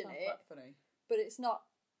bits in it, funny. But it's not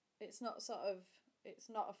sort of. It's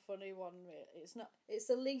not a funny one. It's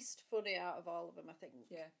the least funny out of all of them, I think.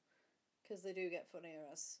 Yeah. Because they do get funnier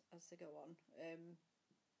as they go on.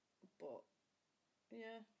 But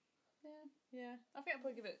yeah. I think I'd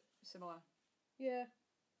probably give it similar. Yeah.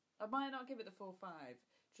 I might not give it the full 5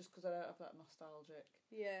 just because I don't have that nostalgic.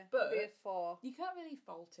 Yeah. But it'd be a 4. You can't really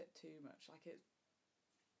fault it too much. Like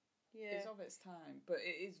it's of its time, but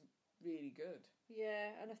it is really good.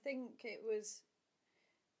 Yeah, and I think it was.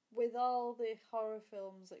 With all the horror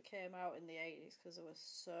films that came out in the 80s, because there were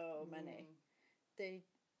so many, they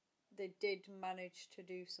did manage to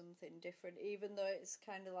do something different. Even though it's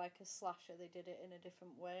kind of like a slasher, they did it in a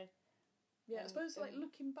different way. Yeah, I suppose like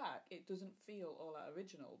looking back, it doesn't feel all that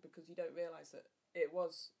original because you don't realise that it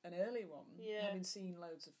was an early one. Yeah. Having seen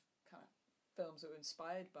loads of kind of films that were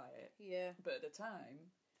inspired by it. Yeah. But at the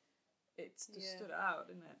time, it just stood out,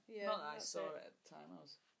 didn't it? Yeah. Not that I saw it at the time. I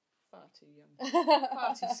was far too young,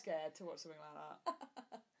 far too scared to watch something like that.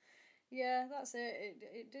 Yeah, that's it.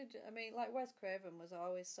 It did. I mean, like Wes Craven was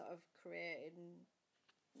always sort of creating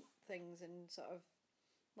things and sort of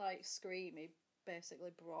like Scream. He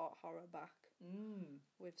basically brought horror back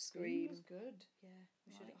with Scream. Was good.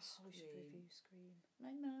 Yeah, we should review Scream.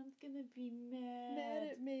 My mom's gonna be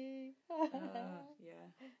mad at me. Yeah,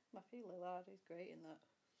 Matthew Lillard is great in that.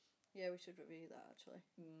 Yeah, we should review that actually.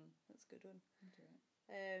 That's a good one.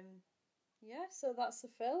 Yeah, so that's the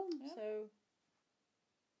film. Yeah. So,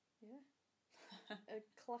 yeah, a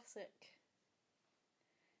classic.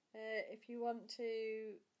 If you want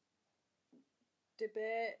to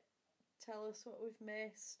debate, tell us what we've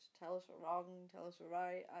missed, tell us we're wrong, tell us we're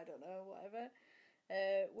right, I don't know, whatever.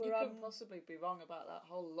 You couldn't possibly be wrong about that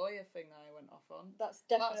whole lawyer thing that I went off on. That's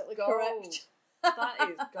definitely correct. That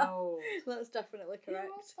is gold. That's definitely correct.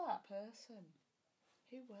 Who was that person?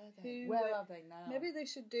 Who were they? Where are they now? Maybe they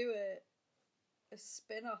should do a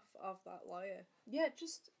spin-off of that lawyer. Yeah,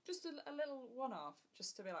 just a little one-off,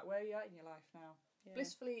 just to be like, where are you at in your life now? Yeah.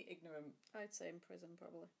 Blissfully ignorant. I'd say in prison,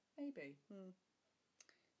 probably. Maybe.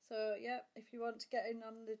 So, yeah, if you want to get in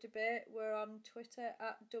on the debate, we're on Twitter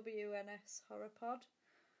at WNS HorrorPod,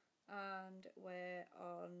 and we're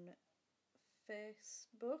on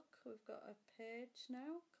Facebook. We've got a page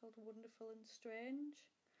now called Wonderful and Strange.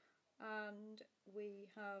 And we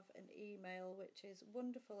have an email which is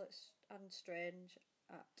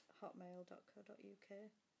wonderfulandstrange@hotmail.co.uk.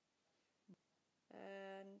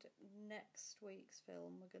 And next week's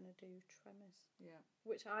film we're going to do Tremors. Yeah.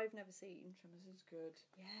 Which I've never seen. Tremors is good.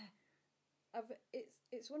 Yeah.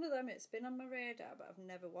 It's one of them, it's been on my radar but I've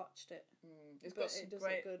never watched it. It's got some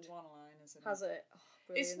great one-liners in it. Has it? Oh,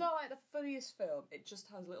 brilliant. It's not like the funniest film, it just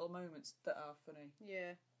has little moments that are funny.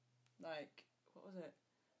 Yeah. Like, what was it?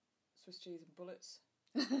 Swiss cheese and bullets.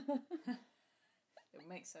 It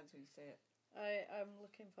makes sense when you say it. I'm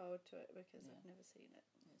looking forward to it because I've never seen it.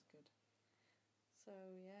 It's good. So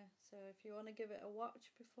yeah, so if you want to give it a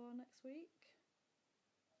watch before next week,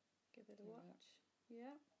 give it a watch.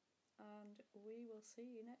 Yeah. And we will see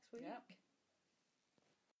you next week. Yep.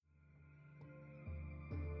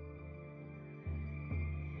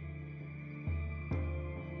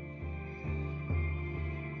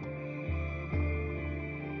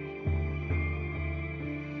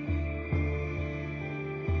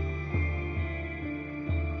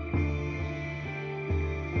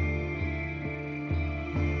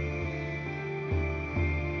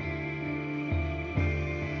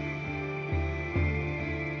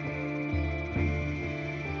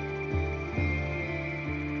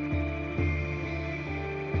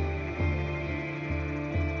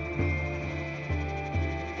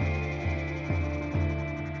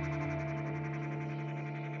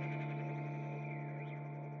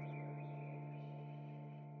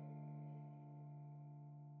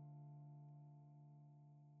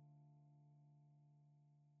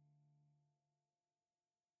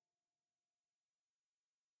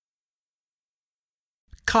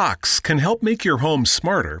 Cox can help make your home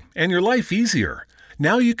smarter and your life easier.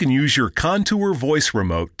 Now you can use your Contour voice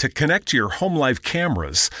remote to connect to your home life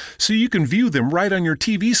cameras so you can view them right on your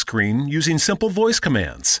TV screen using simple voice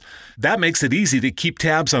commands. That makes it easy to keep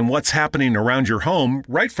tabs on what's happening around your home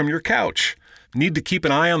right from your couch. Need to keep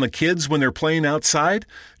an eye on the kids when they're playing outside?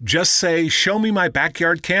 Just say, "Show me my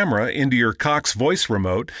backyard camera" into your Cox voice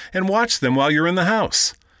remote and watch them while you're in the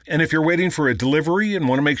house. And if you're waiting for a delivery and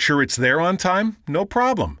want to make sure it's there on time, no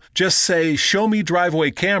problem. Just say, "Show me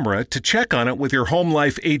driveway camera" to check on it with your Home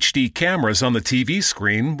Life HD cameras on the TV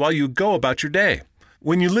screen while you go about your day.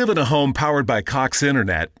 When you live in a home powered by Cox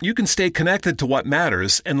Internet, you can stay connected to what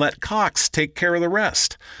matters and let Cox take care of the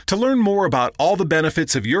rest. To learn more about all the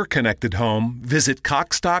benefits of your connected home, visit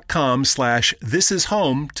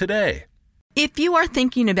cox.com/thisishome today. If you are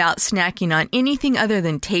thinking about snacking on anything other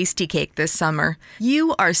than Tasty Cake this summer,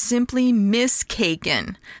 you are simply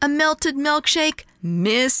miscaken. A melted milkshake?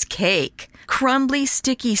 Miss Cake. Crumbly,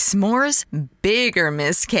 sticky s'mores? Bigger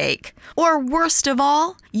miscake. Or worst of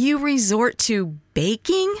all, you resort to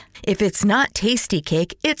baking? If it's not Tasty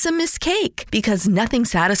Cake, it's a miscake, because nothing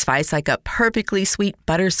satisfies like a perfectly sweet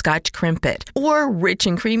butterscotch crimpet or rich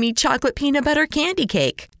and creamy chocolate peanut butter candy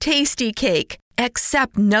cake. Tasty Cake.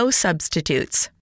 Accept no substitutes.